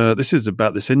is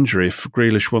about this injury. If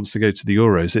Grealish wants to go to the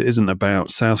Euros, it isn't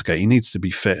about Southgate. He needs to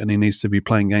be fit and he needs to be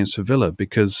playing games for Villa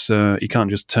because he can't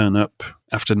just turn up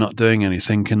after not doing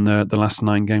anything in the last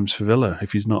 9 games for Villa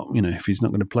if he's not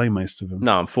going to play most of them.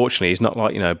 No, unfortunately, he's not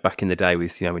like back in the day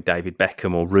with with David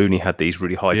Beckham or Rooney had these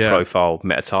really high profile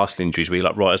metatarsal injuries where you're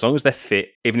like, right, as long as they're fit,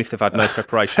 even if they've had no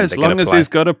preparation, as long as he's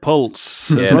got a pulse,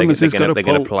 they're going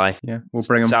to play. Yeah, we'll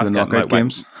bring him for the knockout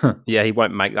games. Yeah, he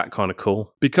won't make that kind of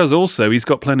call because also he's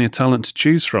got plenty of talent to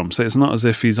choose from. So it's not as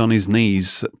if he's on his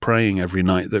knees praying every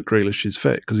night that Grealish is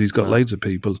fit because he's got loads of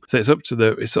people. So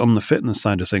it's on the fitness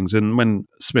side of things. And when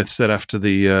Smith said after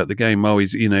the game, oh,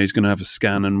 he's going to have a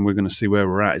scan and we're going to see where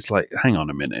we're at. It's like, hang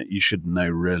on a minute, you should know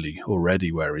really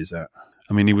already where he's at.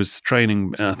 I mean, he was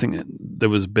training. I think there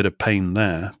was a bit of pain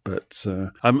there, but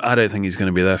I don't think he's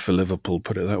going to be there for Liverpool.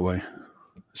 Put it that way.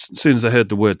 As soon as I heard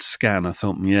the word scan, I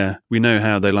thought, yeah, we know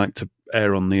how they like to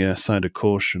err on the side of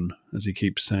caution, as he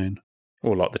keeps saying.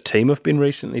 Or like the team have been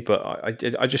recently, but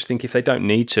I just think if they don't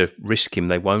need to risk him,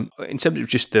 they won't. In terms of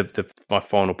just my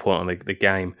final point on the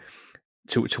game,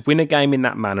 to win a game in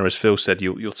that manner, as Phil said,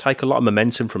 you'll take a lot of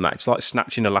momentum from that. It's like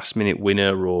snatching a last-minute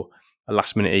winner or a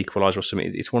last-minute equaliser or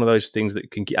something. It's one of those things that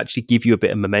can actually give you a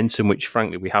bit of momentum, which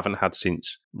frankly we haven't had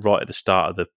since right at the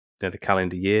start of the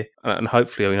calendar year. And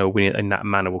hopefully, winning in that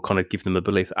manner will kind of give them a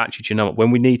belief that actually, do you know what?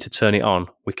 When we need to turn it on,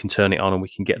 we can turn it on and we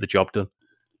can get the job done.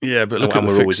 Yeah, but look at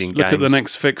the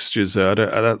next fixtures. I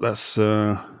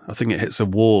think it hits a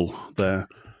wall there.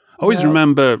 I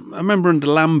remember under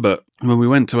Lambert when we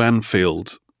went to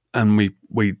Anfield and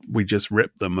we just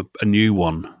ripped them a new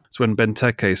one. It's when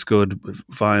Benteke scored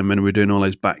Weierman, we were doing all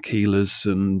those back healers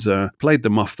and played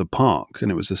them off the park,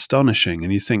 and it was astonishing.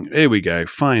 And you think, here we go,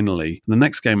 finally. The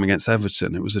next game against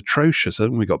Everton, it was atrocious. I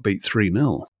think we got beat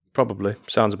 3-0. Probably.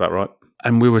 Sounds about right.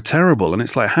 And we were terrible. And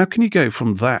it's like, how can you go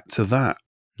from that to that?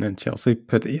 And Chelsea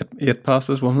put eight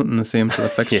passes, wasn't it, in the same sort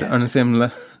of fixture, on the same Yeah,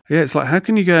 it's like, how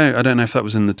can you go? I don't know if that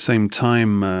was in the same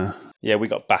time. Yeah, we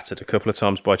got battered a couple of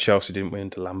times by Chelsea, didn't we,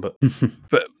 into Lambert?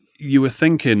 But you were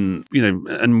thinking,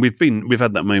 and we've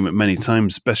had that moment many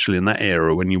times, especially in that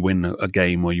era when you win a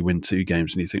game or you win two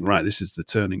games and you think, right, this is the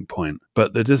turning point.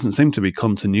 But there doesn't seem to be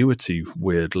continuity,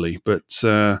 weirdly. But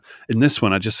in this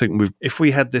one, I just think if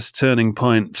we had this turning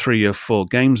point 3 or 4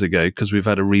 games ago, because we've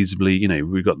had a reasonably,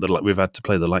 we've had to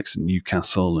play the likes of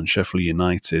Newcastle and Sheffield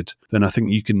United, then I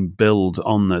think you can build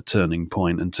on the turning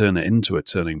point and turn it into a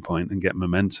turning point and get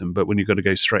momentum. But when you've got to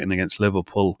go straight in against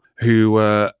Liverpool, who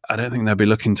I don't think they'll be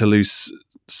looking to lose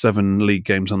 7 league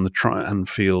games on the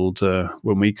Anfield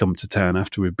when we come to town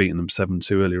after we've beaten them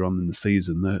 7-2 earlier on in the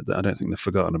season. I don't think they've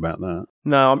forgotten about that.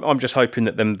 No, I'm just hoping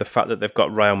that the fact that they've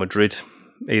got Real Madrid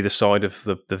either side of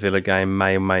the Villa game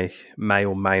may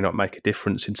or may not make a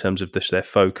difference in terms of their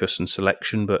focus and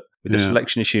selection. But with the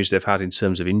selection issues they've had in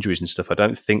terms of injuries and stuff, I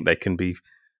don't think they can be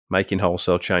making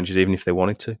wholesale changes even if they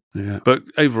wanted to. Yeah, but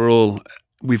overall,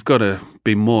 we've got to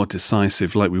be more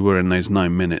decisive like we were in those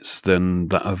 9 minutes than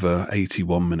that other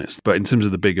 81 minutes. But in terms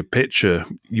of the bigger picture,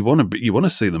 you want to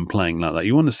see them playing like that.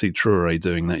 You want to see Traoré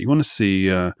doing that. You want to see,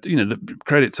 the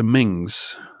credit to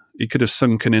Mings. He could have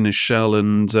sunken in his shell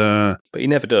and... but he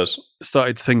never does.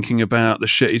 Started thinking about the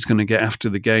shit he's going to get after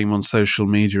the game on social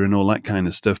media and all that kind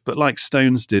of stuff. But like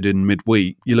Stones did in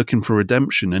midweek, you're looking for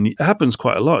redemption. And it happens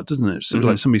quite a lot, doesn't it? So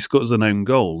like somebody scores an own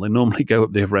goal, they normally go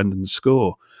up the other end and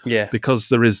score. Yeah. Because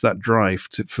there is that drive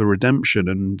for redemption.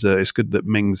 And it's good that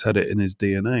Mings had it in his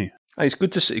DNA. And it's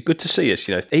good to see us,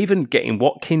 even getting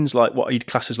Watkins, like what you'd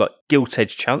class as like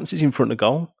gilt-edged chances in front of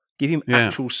goal. Give him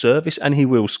actual service and he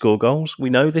will score goals. We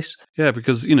know this. Yeah,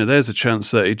 because, there's a chance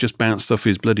that he just bounced off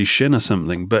his bloody shin or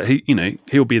something. But,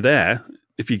 he'll be there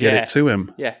if you get it to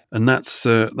him. Yeah. And that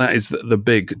is the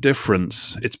big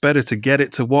difference. It's better to get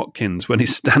it to Watkins when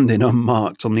he's standing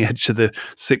unmarked on the edge of the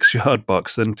 6-yard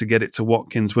box than to get it to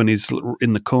Watkins when he's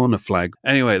in the corner flag.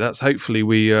 Anyway, that's hopefully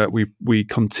we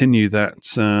continue that...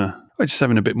 we're just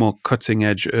having a bit more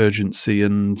cutting-edge urgency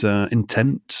and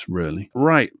intent, really.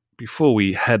 Right. Before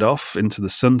we head off into the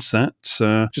sunset,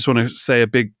 just want to say a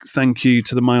big thank you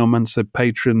to the My Old Man Said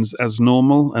patrons as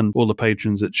normal and all the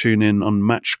patrons that tune in on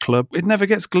Match Club. It never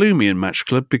gets gloomy in Match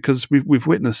Club because we've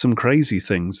witnessed some crazy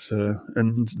things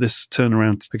and this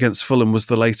turnaround against Fulham was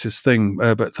the latest thing.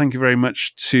 But thank you very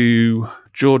much to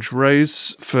George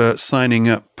Rose for signing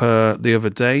up the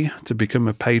other day to become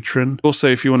a patron.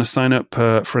 Also, if you want to sign up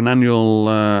for an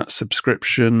annual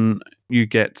subscription, you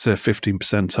get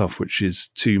 15% off, which is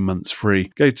 2 months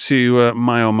free. Go to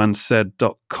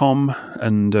myoldmansaid.com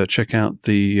and check out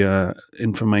the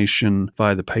information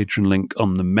via the patron link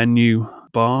on the menu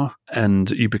bar. And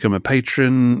you become a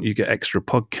patron, you get extra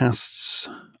podcasts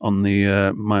on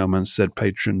the My Old Man Said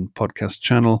patron podcast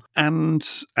channel and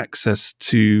access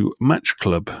to Match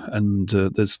Club. And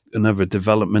there's another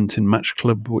development in Match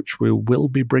Club, which we will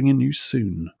be bringing you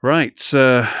soon. Right,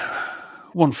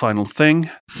 one final thing.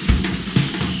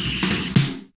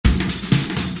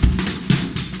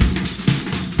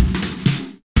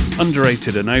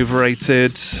 Underrated and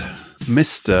overrated.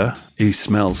 Mr. He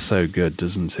smells so good,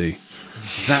 doesn't he?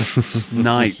 Zach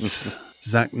Knight.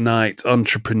 Zach Knight,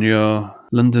 entrepreneur,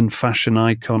 London fashion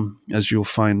icon, as you'll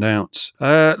find out.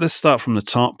 Let's start from the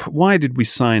top. Why did we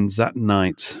sign Zach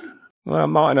Knight? Well,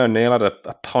 Martin O'Neill had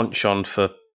a punch on for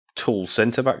tall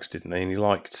centre-backs, didn't he? And he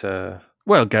liked...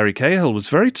 Well, Gary Cahill was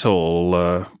very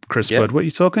tall, Chris Budd. What are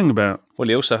you talking about? Well,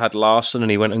 he also had Larson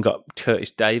and he went and got Curtis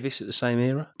Davis at the same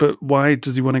era. But why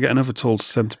does he want to get another tall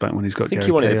centre-back when he's got Gary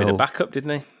Cahill? I think he wanted a bit of backup,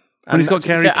 didn't he? When he's got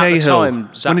Gary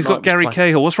Cahill.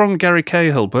 Cahill. What's wrong with Gary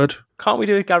Cahill, bud? Can't we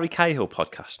do a Gary Cahill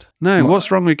podcast? No,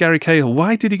 what's wrong with Gary Cahill?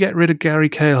 Why did he get rid of Gary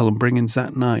Cahill and bring in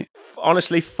Zach Knight?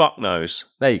 Honestly, fuck knows.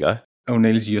 There you go.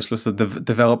 O'Neill's useless at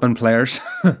developing players.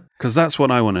 Because that's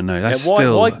what I want to know. That's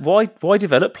why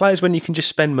develop players when you can just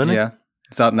spend money? Yeah.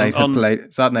 Zach Knight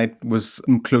was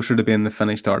closer to being the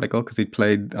finished article because he'd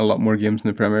played a lot more games in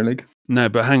the Premier League. No,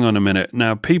 but hang on a minute.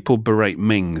 Now, people berate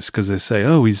Mings because they say,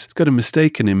 he's got a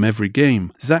mistake in him every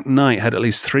game. Zach Knight had at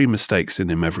least 3 mistakes in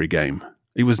him every game.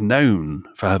 He was known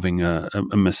for having a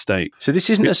mistake. So this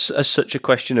isn't such a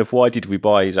question of why did we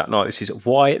buy Zach Knight. This is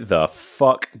why the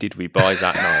fuck did we buy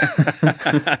Zach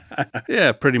Knight?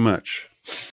 Yeah, pretty much.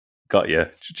 Got you.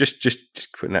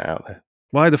 Just putting that out there.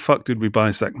 Why the fuck did we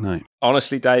buy Zach Knight?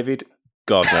 Honestly, David,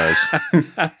 God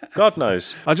knows. God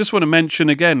knows. I just want to mention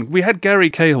again, we had Gary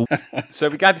Cahill. So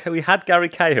we had Gary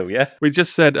Cahill, yeah? We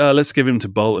just said, let's give him to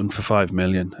Bolton for $5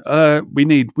 million.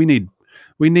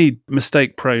 We need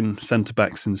mistake-prone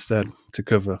centre-backs instead to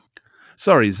cover.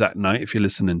 Sorry, Zach Knight, if you're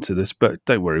listening to this, but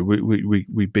don't worry,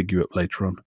 we big you up later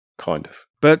on. Kind of.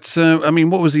 But,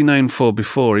 what was he known for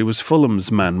before? He was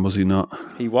Fulham's man, was he not?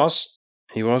 He was.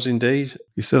 He was indeed.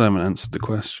 You still haven't answered the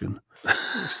question.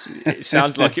 It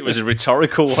sounds like it was a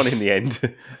rhetorical one in the end.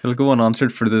 It'll go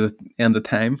unanswered for the end of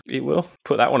time. It will.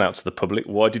 Put that one out to the public.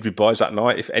 Why did we buy Zach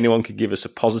Knight? If anyone could give us a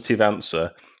positive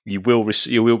answer, you will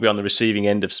be on the receiving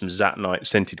end of some Zach Knight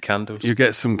scented candles. You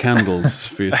get some candles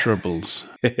for your troubles.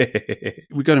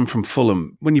 We got him from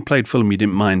Fulham. When you played Fulham, you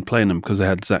didn't mind playing him because they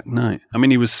had Zach Knight. I mean,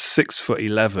 he was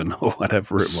 6'11" or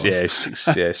whatever it was. Yeah,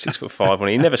 6'5".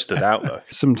 He never stood out though.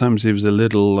 Sometimes he was a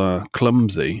little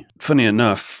clumsy. Funny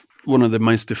enough, one of the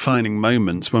most defining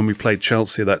moments when we played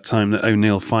Chelsea at that time that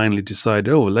O'Neill finally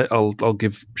decided, I'll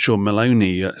give Sean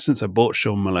Maloney, since I bought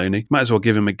Sean Maloney, might as well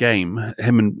give him a game.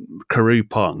 Him and Carew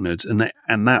partnered, and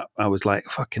that I was like,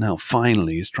 fucking hell,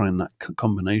 finally he's trying that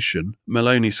combination.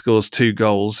 Maloney scores 2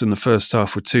 goals in the first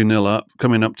half with 2-0 up,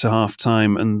 coming up to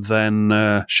half-time, and then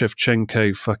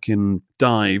Shevchenko fucking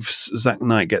dives. Zach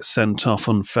Knight gets sent off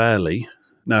unfairly.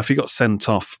 Now, if he got sent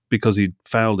off because he'd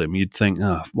fouled him, you'd think,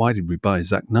 why did we buy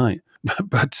Zach Knight?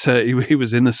 But he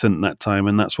was innocent that time,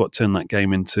 and that's what turned that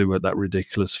game into that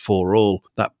ridiculous 4-4.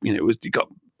 That he got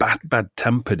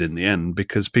bad-tempered in the end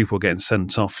because people were getting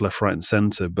sent off left, right, and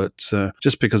centre. But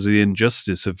just because of the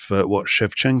injustice of what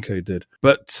Shevchenko did.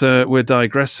 But we're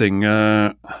digressing.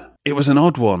 It was an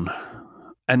odd one.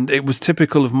 And it was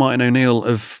typical of Martin O'Neill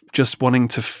of just wanting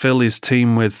to fill his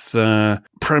team with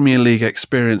Premier League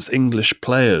experienced English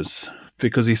players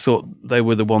because he thought they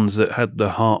were the ones that had the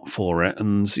heart for it.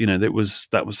 And,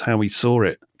 that was how he saw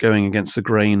it, going against the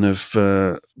grain of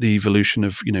the evolution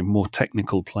of, more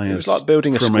technical players. It was like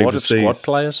building a squad of squad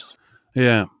players.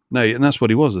 Yeah. No, and that's what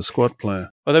he was, a squad player.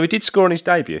 Although he did score on his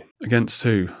debut. Against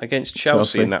who? Against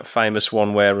Chelsea in that famous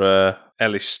one where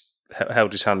Ellis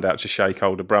held his hand out to shake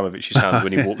old Abramovich's hand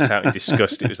when he walked out in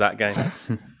disgust. It was that game.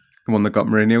 The one that got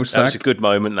Mourinho sacked. That was a good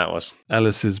moment, that was.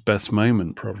 Ellis's best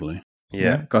moment, probably.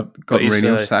 Yeah. Got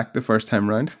Mourinho sacked the first time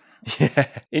round. Yeah.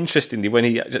 Interestingly, when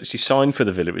he actually signed for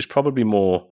the Villa, it was probably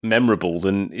more memorable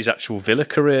than his actual Villa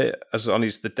career. As on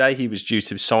the day he was due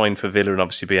to sign for Villa and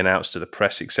obviously be announced to the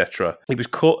press, etc. He was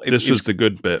caught. This was the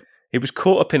good bit. He was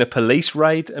caught up in a police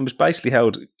raid and was basically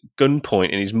held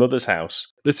gunpoint in his mother's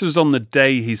house. This was on the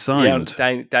day he signed? Yeah,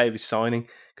 on the day of his signing,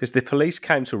 because the police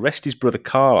came to arrest his brother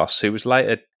Carlos, who was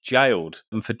later jailed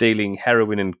for dealing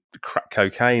heroin and crack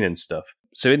cocaine and stuff.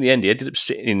 So in the end, he ended up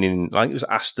sitting in, it was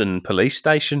Aston police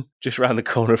station, just around the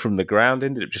corner from the ground.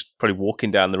 Ended up just probably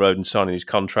walking down the road and signing his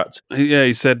contract. Yeah,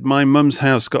 he said, my mum's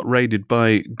house got raided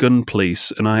by gun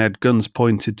police and I had guns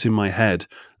pointed to my head.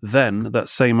 Then, that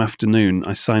same afternoon,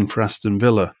 I signed for Aston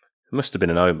Villa. It must have been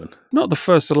an omen. Not the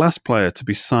first or last player to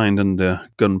be signed under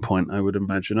gunpoint, I would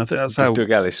imagine. I think that's how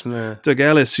Doug Ellis. Yeah. Doug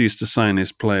Ellis used to sign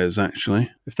his players, actually.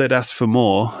 If they'd ask for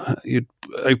more, you'd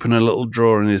open a little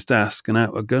drawer in his desk and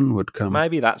out a gun would come.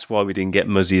 Maybe that's why we didn't get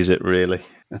Muzzy, is it really?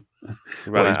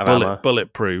 He's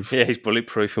bulletproof. Yeah, he's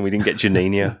bulletproof and we didn't get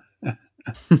Janino.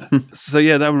 So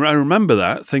yeah, I remember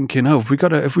that, thinking,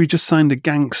 if we just signed a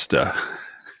gangster...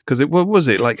 Because what was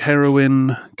it, like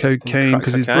heroin, cocaine?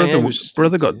 Because his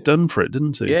brother got done for it,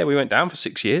 didn't he? Yeah, we went down for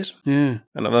 6 years. Yeah.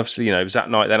 And obviously, Zach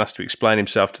Knight then has to explain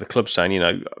himself to the club saying,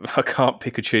 I can't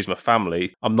pick or choose my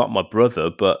family. I'm not my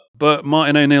brother, but... But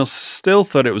Martin O'Neill still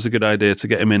thought it was a good idea to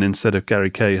get him in instead of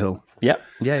Gary Cahill. Yep.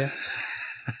 Yeah.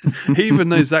 Even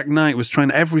though Zach Knight was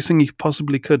trying everything he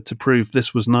possibly could to prove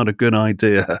this was not a good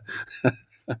idea.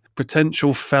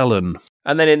 Potential felon.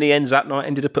 And then in the end, Zach Knight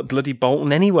ended up at bloody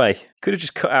Bolton anyway. Could have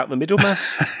just cut out the middleman.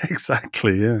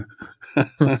 Exactly, yeah.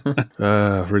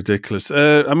 Ridiculous.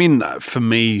 I mean, for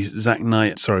me, Zach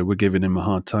Knight, sorry, we're giving him a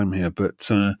hard time here, but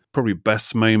probably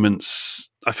best moments.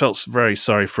 I felt very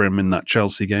sorry for him in that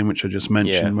Chelsea game, which I just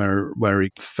mentioned, where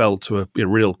he fell to a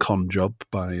real con job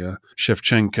by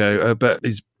Shevchenko. But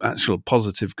his actual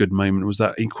positive good moment was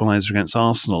that equaliser against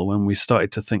Arsenal when we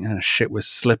started to think, shit, we're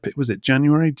slipping. Was it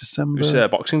January, December? It was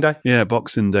Boxing Day. Yeah,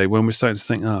 Boxing Day, when we started to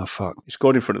think, fuck. He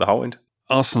scored in front of the Holland.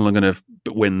 Arsenal are going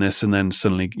to win this and then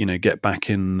suddenly, get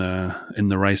back in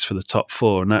the race for the top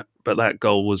four. But that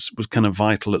goal was kind of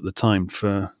vital at the time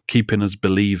for keeping us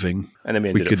believing. And then we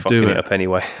ended up fucking it up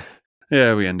anyway.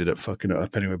 Yeah, we ended up fucking it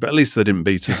up anyway. But at least they didn't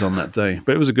beat us on that day.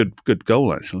 But it was a good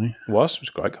goal, actually. It was a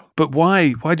great goal. But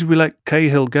why? Why did we let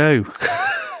Cahill go?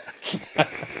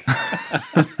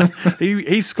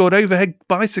 he scored overhead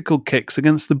bicycle kicks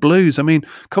against the Blues. I mean,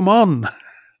 come on.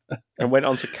 And went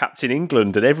on to captain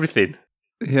England and everything.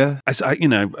 Yeah.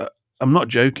 I'm not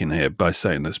joking here by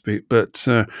saying this, but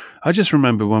I just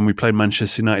remember when we played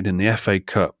Manchester United in the FA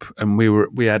Cup, and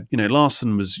we had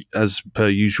Larsson was as per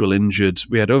usual injured.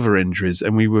 We had other injuries,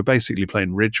 and we were basically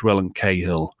playing Ridgewell and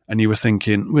Cahill, and you were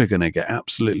thinking we're going to get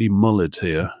absolutely mullered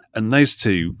here. And those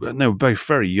two, they were both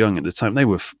very young at the time. They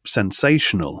were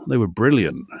sensational. They were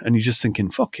brilliant. And you're just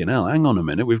thinking, fucking hell, hang on a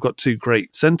minute. We've got two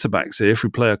great centre-backs here if we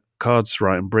play our cards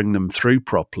right and bring them through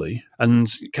properly.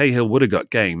 And Cahill would have got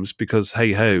games because,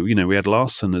 hey-ho, we had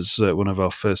Larsson as one of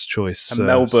our first choice and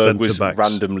Melberg was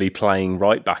randomly playing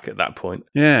right back at that point.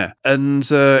 Yeah. And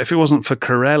if it wasn't for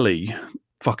Corelli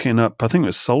fucking up, I think it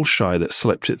was Solskjaer that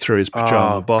slipped it through his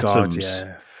pyjama bottoms. God,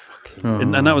 yeah.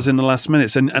 And that was in the last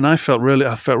minutes, and I felt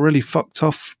really fucked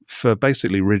off for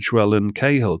basically Ridgewell and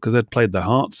Cahill because they'd played their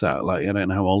hearts out. Like, I don't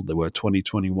know how old they were, 20,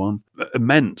 21.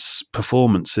 Immense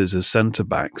performances as centre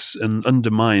backs, and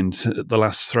undermined the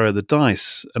last throw of the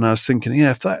dice. And I was thinking,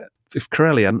 if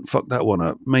Corelli hadn't fucked that one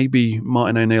up, maybe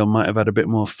Martin O'Neill might have had a bit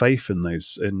more faith in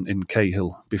in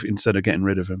Cahill instead of getting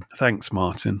rid of him. Thanks,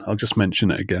 Martin. I'll just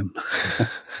mention it again.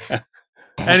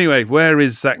 Anyway, where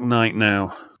is Zach Knight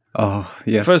now? Oh,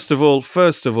 yes. First of all,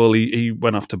 he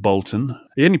went off to Bolton.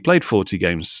 He only played 40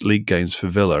 league games for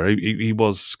Villa. He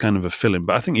was kind of a fill-in,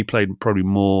 but I think he played probably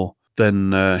more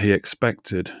than he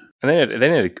expected. And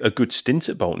then had a good stint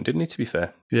at Bolton, didn't he, to be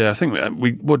fair? Yeah, I think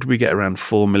what did we get, around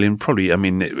 4 million? Probably,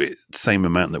 same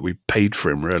amount that we paid for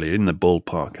him, really, in the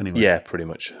ballpark anyway. Yeah, pretty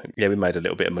much. Yeah, we made a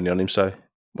little bit of money on him, so it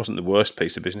wasn't the worst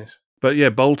piece of business. But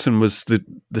yeah, Bolton was the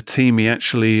team he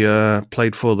actually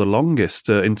played for the longest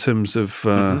in terms of,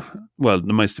 the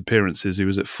most appearances. He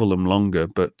was at Fulham longer,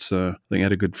 but I think he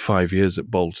had a good 5 years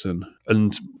at Bolton.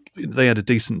 And they had a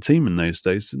decent team in those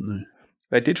days, didn't they?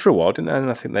 They did for a while, didn't they? And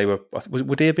I think they were...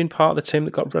 Would he have been part of the team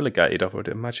that got relegated? I would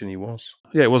imagine he was.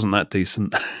 Yeah, it wasn't that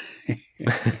decent.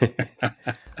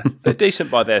 They're decent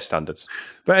by their standards.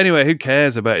 But anyway, who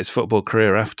cares about his football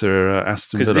career after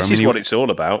Aston Villa? Because this is what it's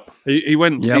all about. He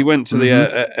went to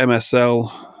the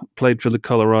MSL, played for the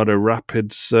Colorado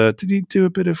Rapids. Did he do a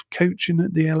bit of coaching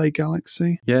at the LA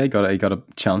Galaxy? Yeah, he got a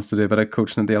chance to do a bit of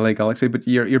coaching at the LA Galaxy. But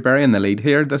you're burying the lead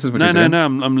here. This is what you're doing. No.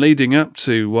 I'm leading up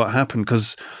to what happened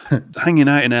because hanging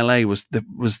out in LA was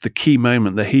the key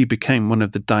moment that he became one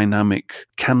of the dynamic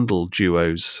candle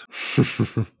duos.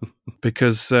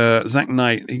 Because Zach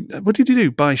Knight, what did he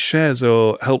do? Buy shares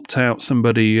or helped out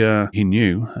somebody he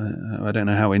knew? I don't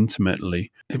know how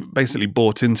intimately. He basically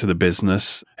bought into the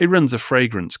business. He runs a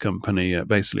fragrance company,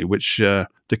 basically, which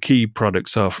the key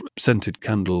products are scented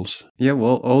candles. Yeah,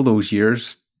 well, all those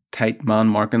years, tight man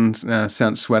marking,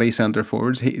 sent sweaty centre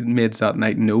forwards, he made Zach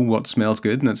Knight know what smells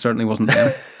good, and it certainly wasn't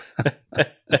them.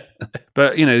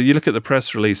 But, you look at the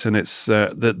press release, and it's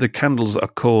the candles are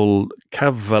called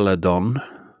Kavladon.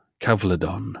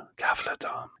 Kavladon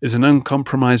is an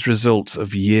uncompromised result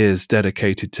of years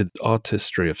dedicated to the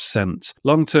artistry of scent.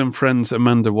 Long-term friends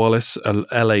Amanda Wallace, a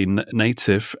LA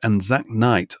native, and Zach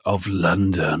Knight of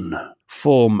London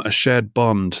form a shared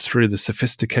bond through the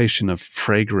sophistication of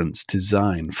fragrance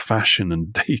design, fashion,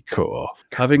 and decor.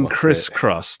 Having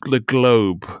crisscrossed the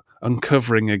globe,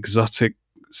 uncovering exotic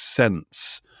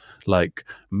scents like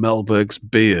Melberg's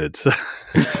beard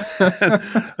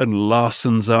and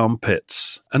Larsson's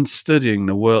armpits, and studying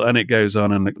the world. And it goes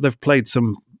on, and they've played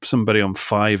somebody on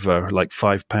Fiverr, like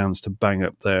 £5 to bang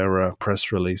up their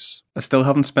press release. I still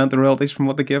haven't spent the royalties from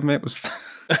what they gave me. It was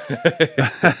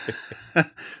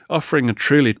offering a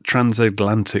truly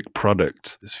transatlantic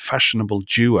product. This fashionable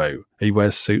duo. He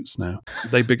wears suits now.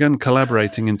 They began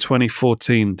collaborating in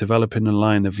 2014, developing a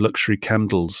line of luxury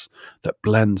candles that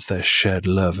blends their shared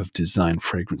love of design,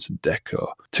 fragrance, and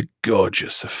decor to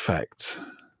gorgeous effect.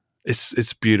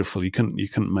 It's beautiful. You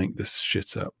couldn't make this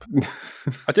shit up.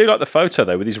 I do like the photo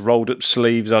though with his rolled up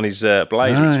sleeves on his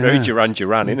blazer. It's very Duran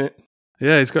Duran, isn't it?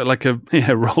 Yeah, he's got like a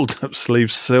rolled up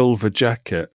sleeve silver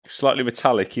jacket, slightly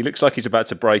metallic. He looks like he's about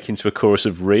to break into a chorus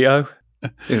of Rio.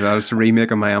 If that was a remake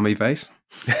of Miami Vice,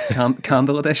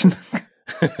 Candle Edition.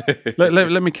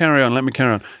 let me carry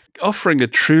on. Offering a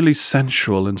truly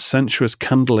sensual and sensuous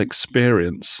candle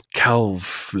experience,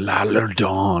 Calv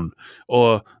Lalerdon,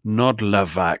 or Nod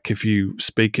Lavac, if you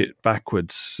speak it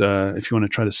backwards, if you want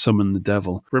to try to summon the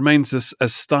devil, remains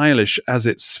as stylish as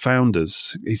its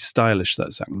founders. He's stylish,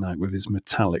 that Zach Knight, with his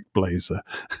metallic blazer.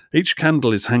 Each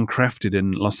candle is handcrafted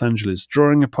in Los Angeles,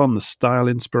 drawing upon the style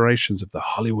inspirations of the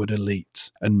Hollywood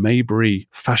elite and Mayberry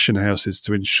fashion houses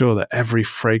to ensure that every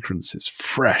fragrance is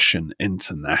fresh and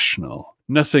international.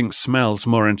 Nothing smells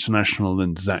more international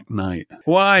than Zach Knight.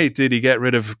 Why did he get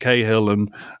rid of Cahill and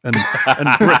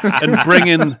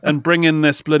bring in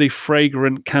this bloody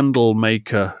fragrant candle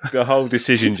maker? The whole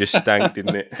decision just stank,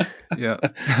 didn't it? Yeah.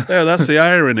 Yeah, that's the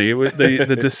irony.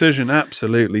 The decision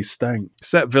absolutely stank.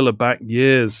 Set Villa back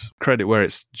years. Credit where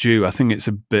it's due. I think it's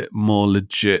a bit more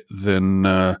legit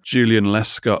than Julian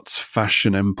Lescott's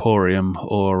Fashion Emporium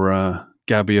or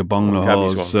Gabby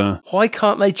Abonglaho's. Why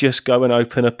can't they just go and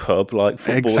open a pub like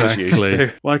footballers used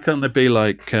to? Why can't they be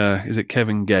like, is it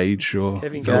Kevin Gage or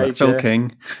Phil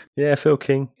King? Yeah, Phil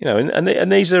King. You know,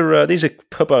 and these are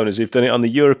pub owners who've done it on the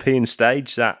European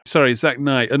stage. Sorry, Zach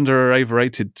Knight, under or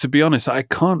overrated. To be honest, I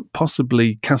can't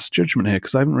possibly cast judgment here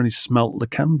because I haven't really smelt the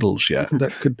candles yet.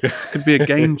 That could be a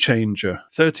game changer.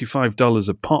 $35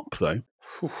 a pop though.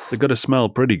 They've got to smell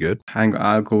pretty good.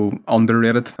 I'll go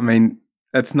underrated. I mean,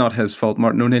 it's not his fault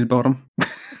Martin O'Neill bought him.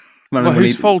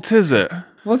 Whose fault is it?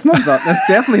 Well, it's not that. That's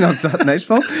definitely not Zach Knight's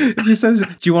fault. If you said,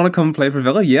 do you want to come play for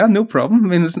Villa? Yeah, no problem. I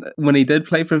mean, when he did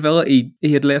play for Villa, he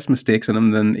had less mistakes in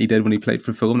him than he did when he played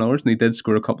for Fulham Norwich, and he did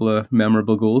score a couple of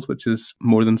memorable goals, which is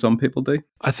more than some people do.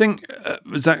 I think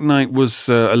Zach Knight was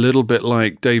a little bit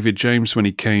like David James when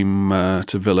he came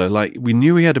to Villa. Like, we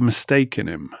knew he had a mistake in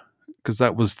him, because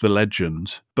that was the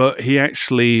legend. But he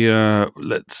actually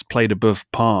played above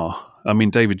par. I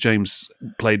mean, David James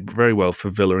played very well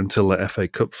for Villa until the FA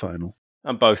Cup final.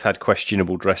 And both had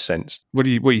questionable dress sense. What are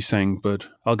you saying, Bud?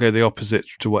 I'll go the opposite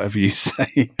to whatever you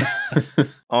say.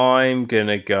 I'm going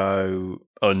to go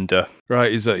under.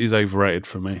 Right, he's overrated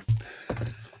for me.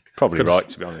 Probably right,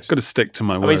 to be honest. Got to stick to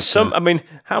my word. I mean,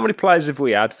 how many players have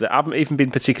we had that haven't even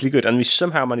been particularly good, and we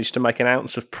somehow managed to make an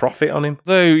ounce of profit on him?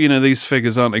 Though, these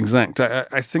figures aren't exact.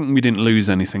 I think we didn't lose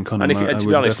anything on him. And to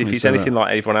be honest, if he's anything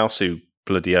like everyone else who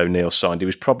bloody O'Neill signed, he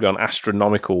was probably on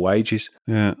astronomical wages.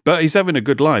 Yeah, but he's having a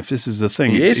good life. This is the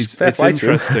thing. It's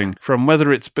interesting. From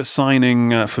whether it's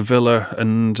signing for Villa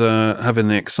and having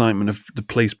the excitement of the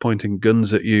police pointing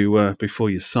guns at you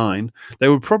before you sign, they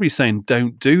were probably saying,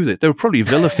 don't do this. They were probably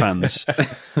Villa fans.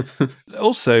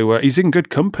 Also, he's in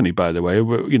good company, by the way.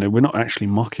 We're not actually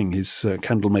mocking his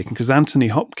candle making, because Anthony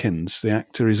Hopkins, the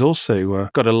actor, is also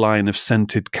got a line of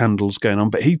scented candles going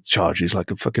on, but he charges like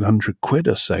a fucking £100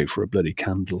 or so for a bloody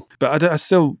candle. But I'm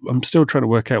still trying to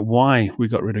work out why we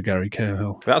got rid of Gary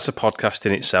Cahill. That's a podcast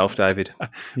in itself, David.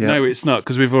 Yeah. No, it's not,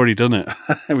 because we've already done it.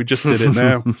 We just did it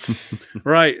now.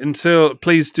 Right,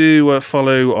 please do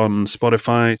follow on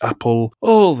Spotify, Apple,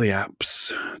 all the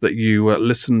apps that you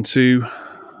listen to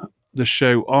the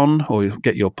show on, or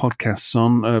get your podcasts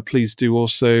on. Please do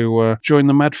also join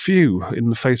the Mad Few in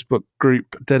the Facebook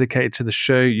group dedicated to the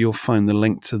show. You'll find the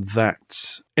link to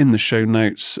that in the show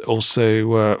notes.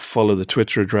 Also follow the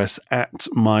Twitter address at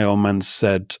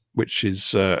MyOldManSaid, which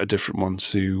is a different one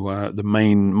to the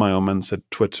main MyOldManSaid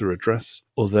Twitter address,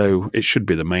 although it should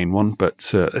be the main one,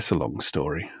 but it's a long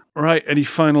story. Right, any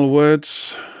final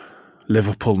words?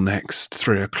 Liverpool next,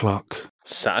 3:00.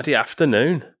 Saturday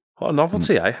afternoon. What a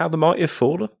novelty, eh? How the mighty have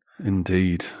fallen.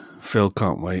 Indeed. Phil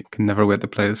can't wait. Can never wait to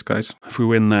play this, guys. If we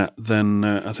win that, then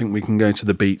I think we can go to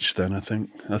the beach then, I think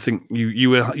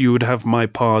you would have my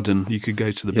pardon. You could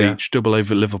go to the beach, double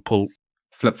over Liverpool.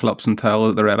 Flip-flops and towel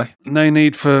at the ready. No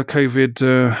need for COVID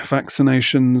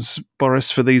vaccinations,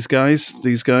 Boris, for these guys.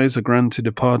 These guys are granted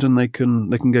a pardon. They can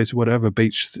go to whatever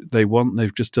beach they want.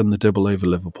 They've just done the double over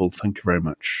Liverpool. Thank you very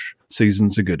much.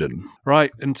 Season's a good one.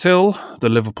 Right, until the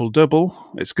Liverpool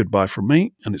double, it's goodbye from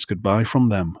me, and it's goodbye from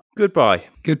them. Goodbye.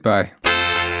 Goodbye.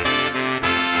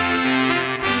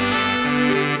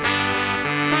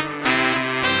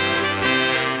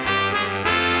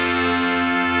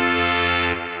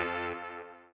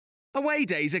 Away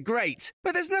days are great,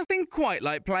 but there's nothing quite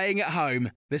like playing at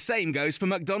home. The same goes for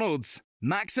McDonald's.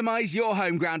 Maximise your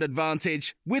home ground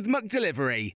advantage with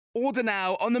McDelivery. Order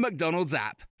now on the McDonald's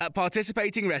app. At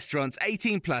participating restaurants,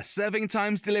 18 plus, serving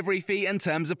times, delivery fee and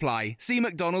terms apply. See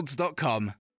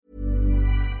mcdonalds.com.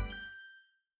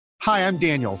 Hi, I'm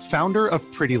Daniel, founder of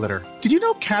Pretty Litter. Did you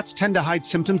know cats tend to hide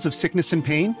symptoms of sickness and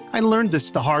pain? I learned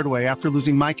this the hard way after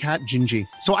losing my cat, Gingy.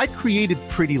 So I created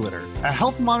Pretty Litter, a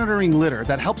health monitoring litter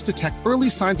that helps detect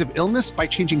early signs of illness by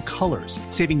changing colors,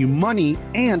 saving you money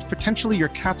and potentially your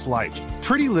cat's life.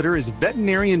 Pretty Litter is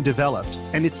veterinarian developed,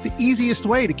 and it's the easiest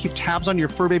way to keep tabs on your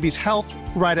fur baby's health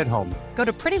right at home. Go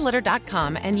to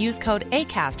prettylitter.com and use code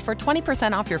ACAST for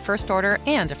 20% off your first order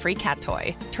and a free cat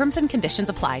toy. Terms and conditions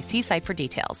apply. See site for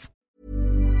details.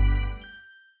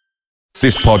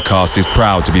 This podcast is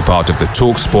proud to be part of the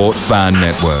TalkSport Fan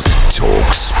Network.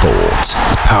 TalkSport.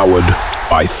 Powered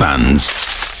by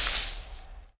fans.